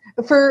that.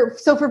 For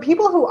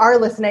people who are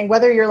listening,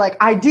 whether you're like,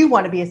 I do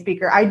want to be a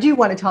speaker, I do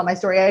want to tell my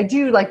story, I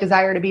do like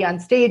desire to be on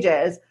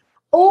stages,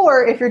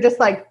 or if you're just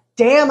like,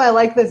 damn, I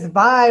like this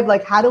vibe,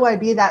 like, how do I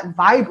be that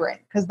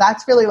vibrant? Because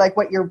that's really like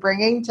what you're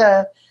bringing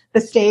to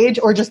the stage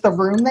or just the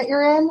room that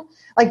you're in.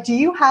 Like, do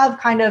you have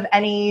kind of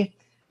any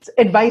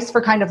advice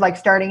for kind of like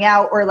starting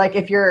out, or like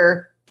if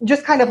you're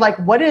just kind of like,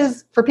 what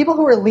is, for people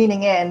who are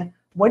leaning in,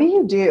 what do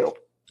you do?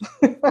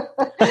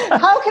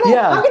 How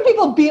can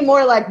people be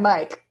more like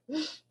Mike?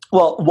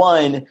 Well,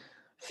 one,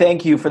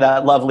 thank you for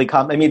that lovely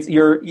comment. I mean,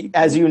 you're,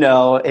 as you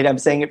know, and I'm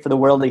saying it for the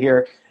world to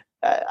hear,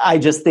 I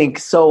just think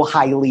so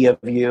highly of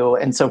you.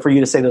 And so for you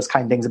to say those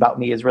kind things about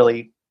me is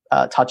really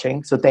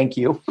touching. So thank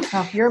you.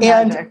 Oh, you're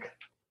magic. And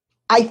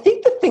I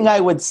think the thing I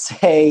would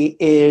say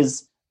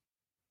is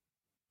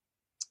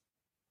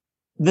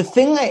the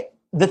thing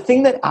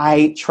that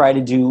I try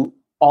to do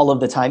all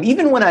of the time,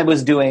 even when I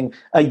was doing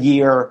a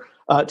year,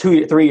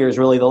 3 years,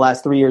 really the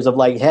last 3 years of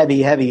like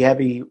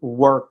heavy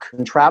work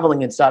and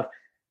traveling and stuff,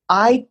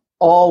 I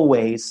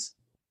always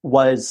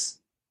was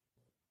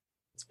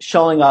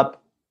showing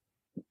up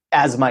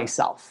as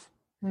myself.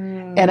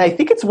 And I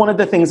think it's one of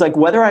the things, like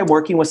whether I'm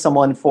working with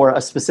someone for a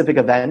specific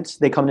event,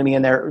 they come to me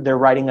and they're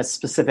writing a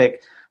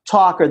specific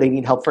talk, or they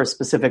need help for a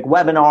specific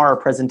webinar or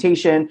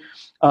presentation.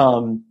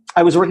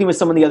 I was working with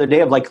someone the other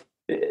day of like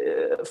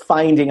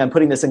finding, I'm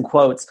putting this in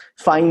quotes,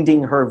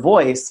 finding her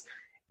voice.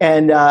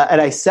 And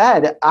I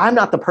said, I'm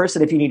not the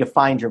person if you need to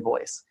find your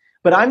voice,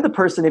 but I'm the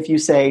person if you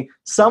say,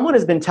 someone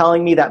has been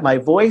telling me that my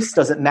voice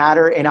doesn't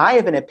matter and I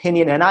have an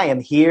opinion and I am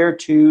here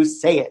to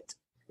say it.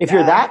 If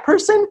you're that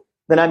person,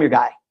 then I'm your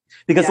guy.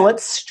 Because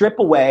let's strip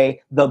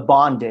away the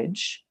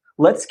bondage.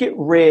 Let's get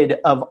rid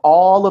of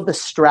all of the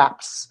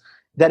straps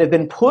that have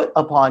been put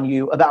upon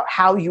you about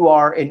how you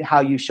are and how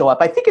you show up.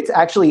 I think it's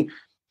actually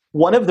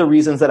one of the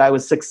reasons that I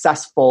was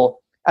successful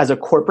as a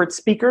corporate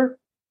speaker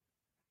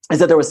is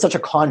that there was such a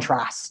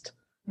contrast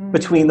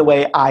between the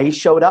way I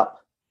showed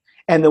up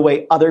and the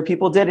way other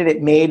people did it.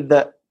 It made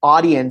the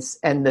audience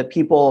and the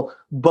people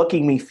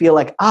booking me feel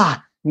like,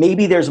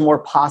 maybe there's more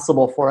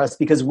possible for us,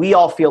 because we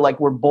all feel like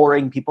we're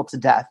boring people to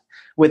death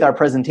with our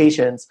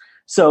presentations.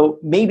 So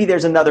maybe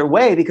there's another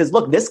way, because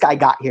look, this guy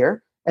got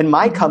here and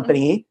my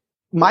company,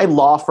 my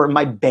law firm,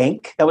 my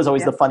bank, that was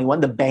always the funny one,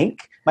 the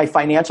bank, my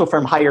financial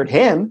firm hired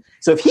him.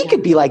 So if he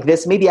could be like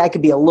this, maybe I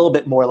could be a little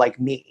bit more like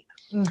me.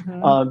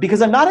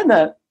 Because I'm not in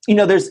the,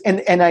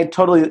 and I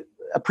totally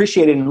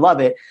appreciate it and love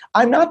it.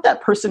 I'm not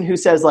that person who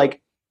says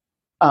like,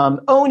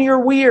 own your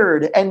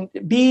weird and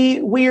be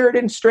weird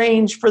and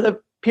strange for the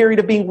period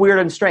of being weird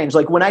and strange.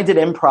 Like when I did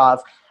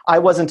improv, I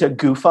wasn't a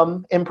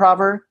goofum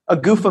improver. A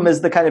goofum is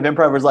the kind of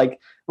improver is like,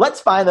 let's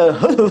find the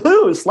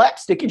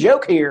slapsticky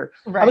joke here.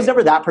 Right. I was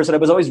never that person. I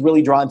was always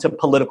really drawn to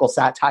political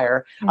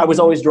satire. I was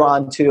always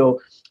drawn to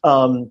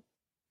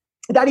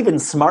not even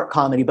smart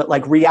comedy, but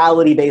like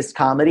reality-based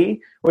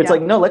comedy, where it's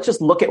like, no, let's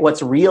just look at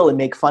what's real and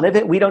make fun of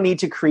it. We don't need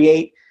to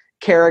create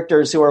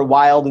characters who are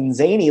wild and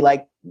zany.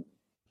 Like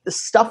the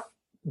stuff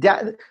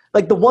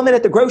like the woman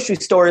at the grocery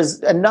store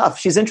is enough.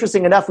 She's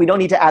interesting enough. We don't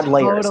need to add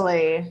layers.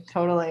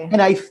 Totally. And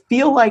I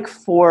feel like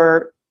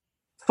for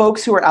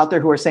folks who are out there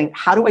who are saying,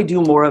 how do I do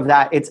more of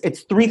that?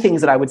 It's three things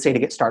that I would say to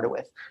get started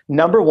with.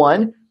 Number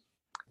one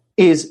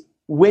is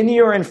when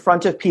you're in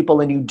front of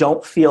people and you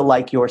don't feel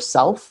like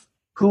yourself,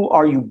 who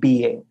are you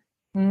being?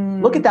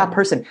 Look at that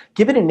person.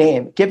 Give it a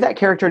name. Give that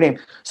character a name.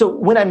 So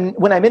when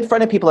I'm in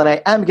front of people and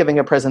I am giving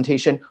a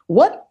presentation,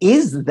 what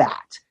is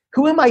that?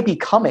 Who am I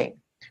becoming?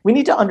 We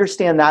need to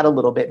understand that a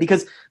little bit,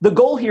 because the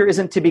goal here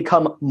isn't to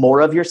become more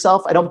of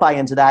yourself. I don't buy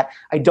into that.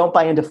 I don't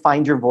buy into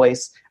find your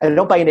voice. I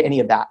don't buy into any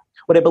of that.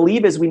 What I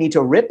believe is we need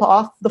to rip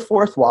off the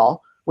fourth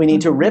wall. We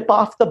need to rip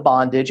off the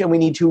bondage, and we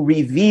need to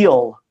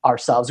reveal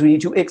ourselves. We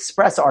need to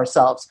express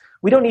ourselves.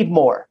 We don't need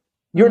more.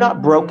 You're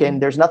not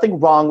broken. There's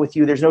nothing wrong with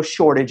you. There's no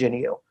shortage in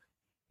you.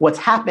 What's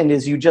happened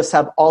is you just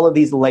have all of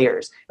these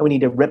layers, and we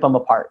need to rip them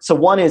apart. So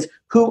one is,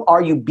 who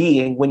are you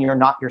being when you're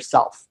not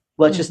yourself?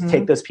 Let's just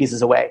take those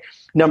pieces away.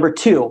 Number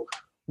two,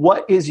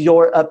 what is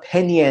your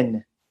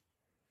opinion?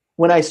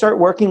 When I start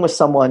working with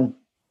someone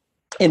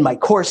in my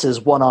courses,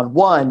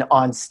 one-on-one,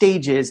 on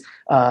stages,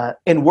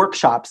 in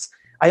workshops,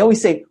 I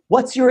always say,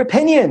 what's your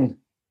opinion?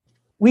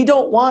 We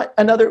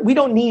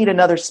don't need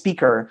another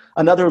speaker,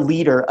 another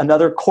leader,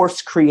 another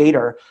course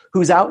creator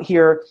who's out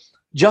here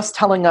just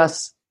telling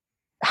us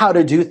how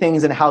to do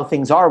things and how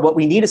things are. What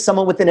we need is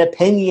someone with an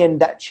opinion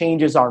that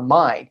changes our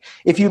mind.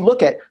 If you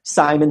look at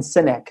Simon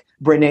Sinek,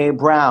 Brené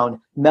Brown,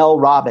 Mel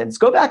Robbins,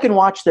 go back and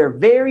watch their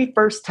very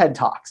first TED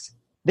Talks.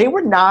 They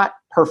were not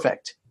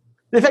perfect.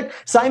 In fact,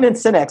 Simon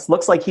Sinek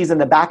looks like he's in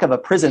the back of a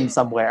prison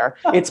somewhere.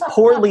 It's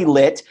poorly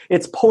lit.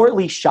 It's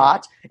poorly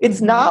shot.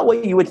 It's not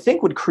what you would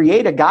think would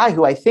create a guy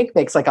who I think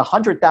makes like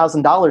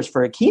 $100,000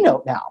 for a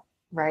keynote now.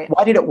 Right.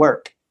 Why did it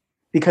work?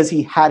 Because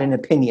he had an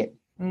opinion.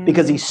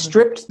 Because he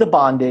stripped the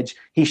bondage,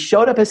 he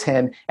showed up as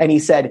him, and he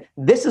said,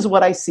 this is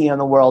what I see in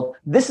the world,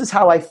 this is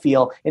how I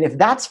feel, and if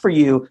that's for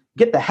you,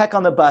 get the heck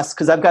on the bus,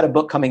 because I've got a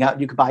book coming out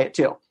and you can buy it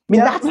too. I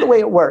mean, that's the way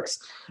it works.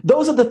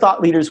 Those are the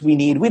thought leaders we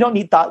need. We don't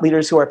need thought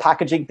leaders who are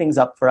packaging things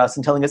up for us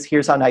and telling us,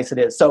 here's how nice it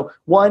is. So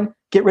one,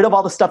 get rid of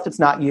all the stuff that's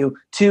not you.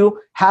 Two,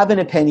 have an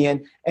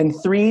opinion. And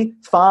three,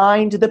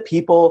 find the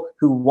people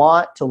who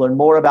want to learn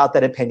more about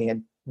that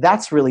opinion.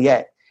 That's really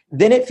it.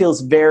 Then it feels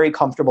very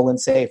comfortable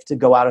and safe to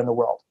go out in the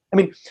world. I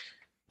mean,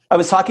 I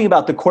was talking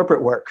about the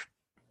corporate work.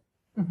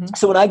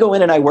 So when I go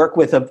in and I work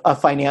with a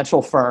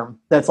financial firm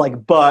that's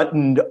like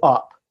buttoned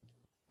up,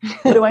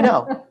 what do I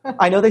know?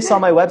 I know they saw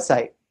my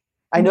website.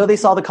 I know they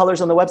saw the colors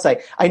on the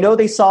website. I know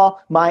they saw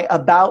my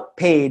about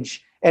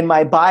page and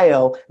my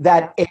bio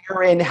that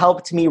Erin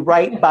helped me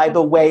write, by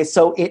the way,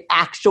 so it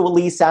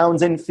actually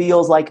sounds and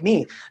feels like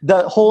me.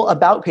 The whole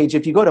about page,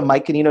 if you go to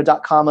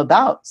mikeganino.com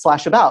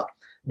 /about,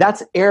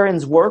 that's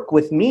Erin's work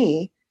with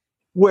me,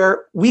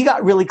 where we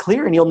got really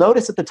clear, and you'll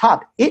notice at the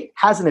top, it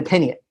has an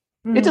opinion.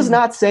 It does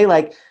not say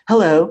like,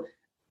 hello,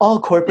 all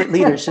corporate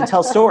leaders should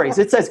tell stories.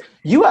 It says,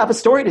 you have a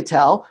story to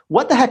tell.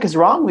 What the heck is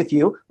wrong with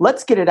you?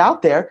 Let's get it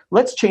out there.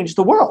 Let's change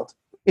the world.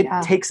 It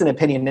takes an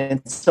opinion.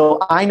 And so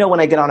I know when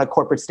I get on a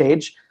corporate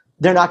stage,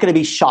 they're not going to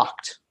be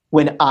shocked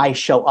when I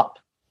show up,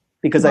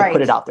 because I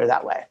put it out there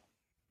that way.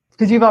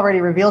 Because you've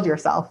already revealed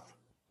yourself.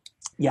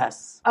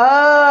 Yes.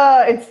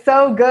 Oh, it's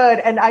so good.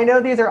 And I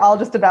know these are all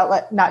just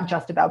about, not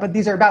just about, but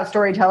these are about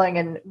storytelling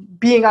and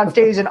being on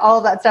stage and all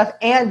of that stuff.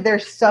 And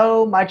there's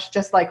so much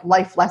just like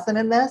life lesson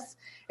in this.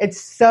 It's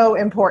so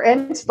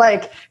important,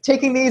 like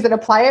taking these and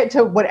apply it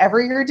to whatever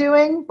you're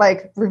doing,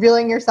 like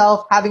revealing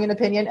yourself, having an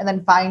opinion, and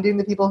then finding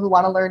the people who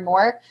want to learn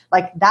more.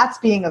 Like that's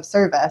being of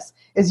service,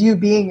 is you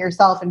being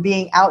yourself and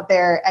being out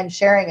there and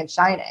sharing and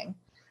shining.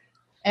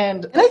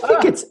 And I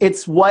think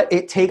it's what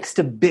it takes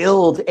to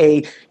build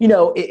a,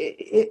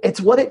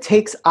 it's what it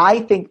takes,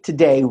 I think,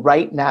 today,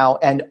 right now,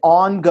 and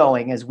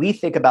ongoing as we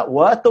think about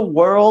what the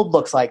world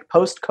looks like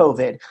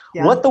post-COVID,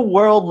 what the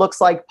world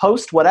looks like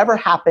post whatever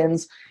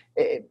happens.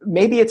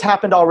 Maybe it's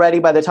happened already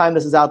by the time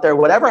this is out there.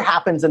 Whatever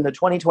happens in the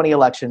 2020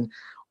 election,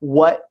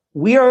 what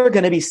we are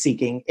going to be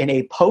seeking in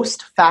a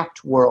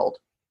post-fact world.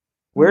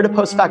 We're in a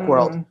post-fact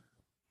world.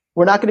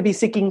 We're not going to be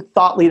seeking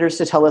thought leaders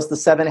to tell us the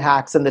 7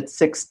 hacks and the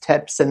 6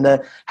 tips and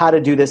the how to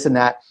do this and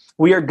that.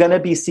 We are going to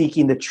be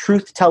seeking the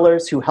truth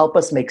tellers who help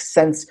us make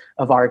sense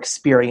of our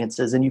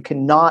experiences. And you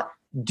cannot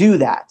do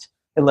that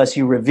unless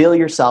you reveal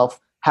yourself,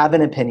 have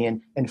an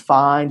opinion, and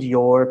find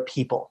your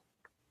people.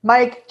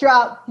 Mic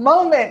drop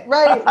moment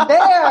right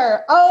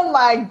there. Oh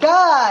my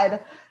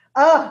God.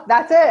 Oh,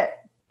 that's it.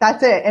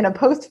 That's it. In a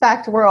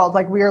post-fact world,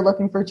 like we are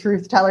looking for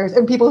truth tellers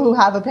and people who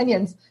have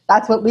opinions.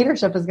 That's what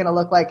leadership is going to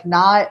look like,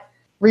 not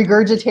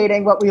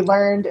regurgitating what we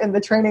learned in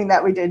the training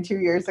that we did 2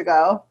 years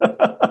ago.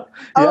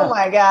 Oh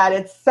my God,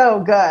 it's so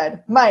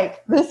good.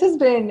 Mike, this has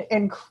been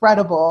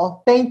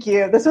incredible. Thank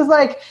you. This was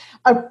like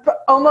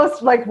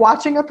almost like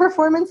watching a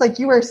performance. Like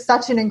you are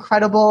such an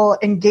incredible,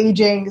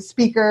 engaging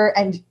speaker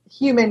and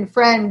human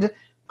friend,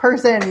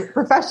 person,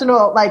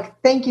 professional.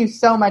 Like, thank you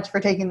so much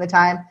for taking the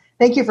time.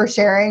 Thank you for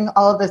sharing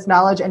all of this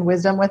knowledge and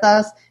wisdom with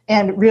us.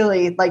 And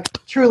really, like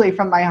truly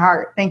from my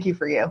heart, thank you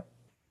for you.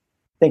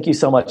 Thank you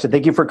so much. And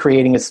thank you for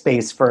creating a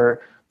space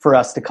for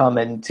us to come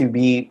and to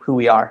be who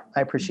we are.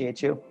 I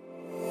appreciate you.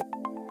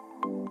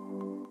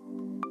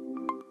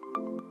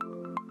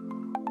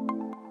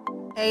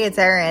 Hey, it's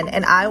Erin,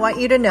 and I want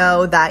you to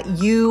know that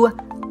you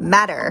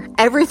matter.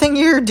 Everything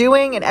you're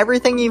doing and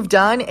everything you've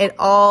done, it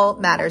all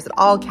matters. It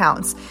all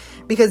counts.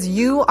 Because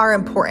you are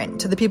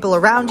important to the people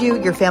around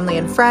you, your family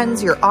and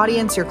friends, your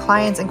audience, your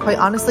clients, and quite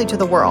honestly to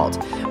the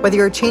world. Whether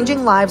you're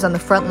changing lives on the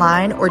front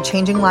line or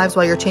changing lives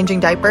while you're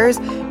changing diapers,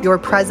 your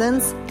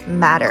presence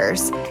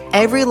matters.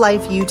 Every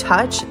life you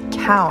touch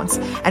counts.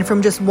 And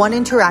from just one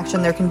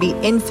interaction, there can be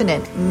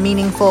infinite,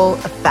 meaningful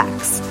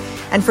effects.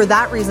 And for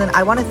that reason,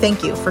 I want to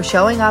thank you for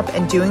showing up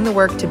and doing the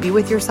work to be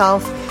with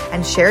yourself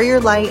and share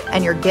your light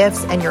and your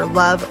gifts and your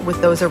love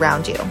with those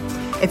around you.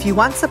 If you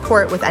want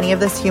support with any of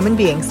this human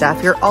being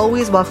stuff, you're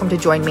always welcome to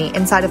join me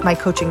inside of my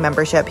coaching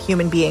membership,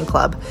 Human Being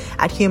Club,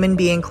 at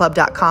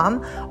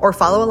humanbeingclub.com, or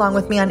follow along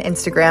with me on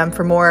Instagram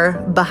for more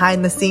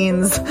behind the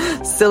scenes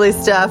silly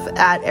stuff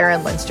at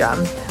Erin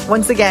Lindstrom.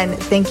 Once again,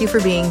 thank you for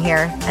being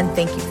here and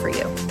thank you for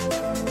you.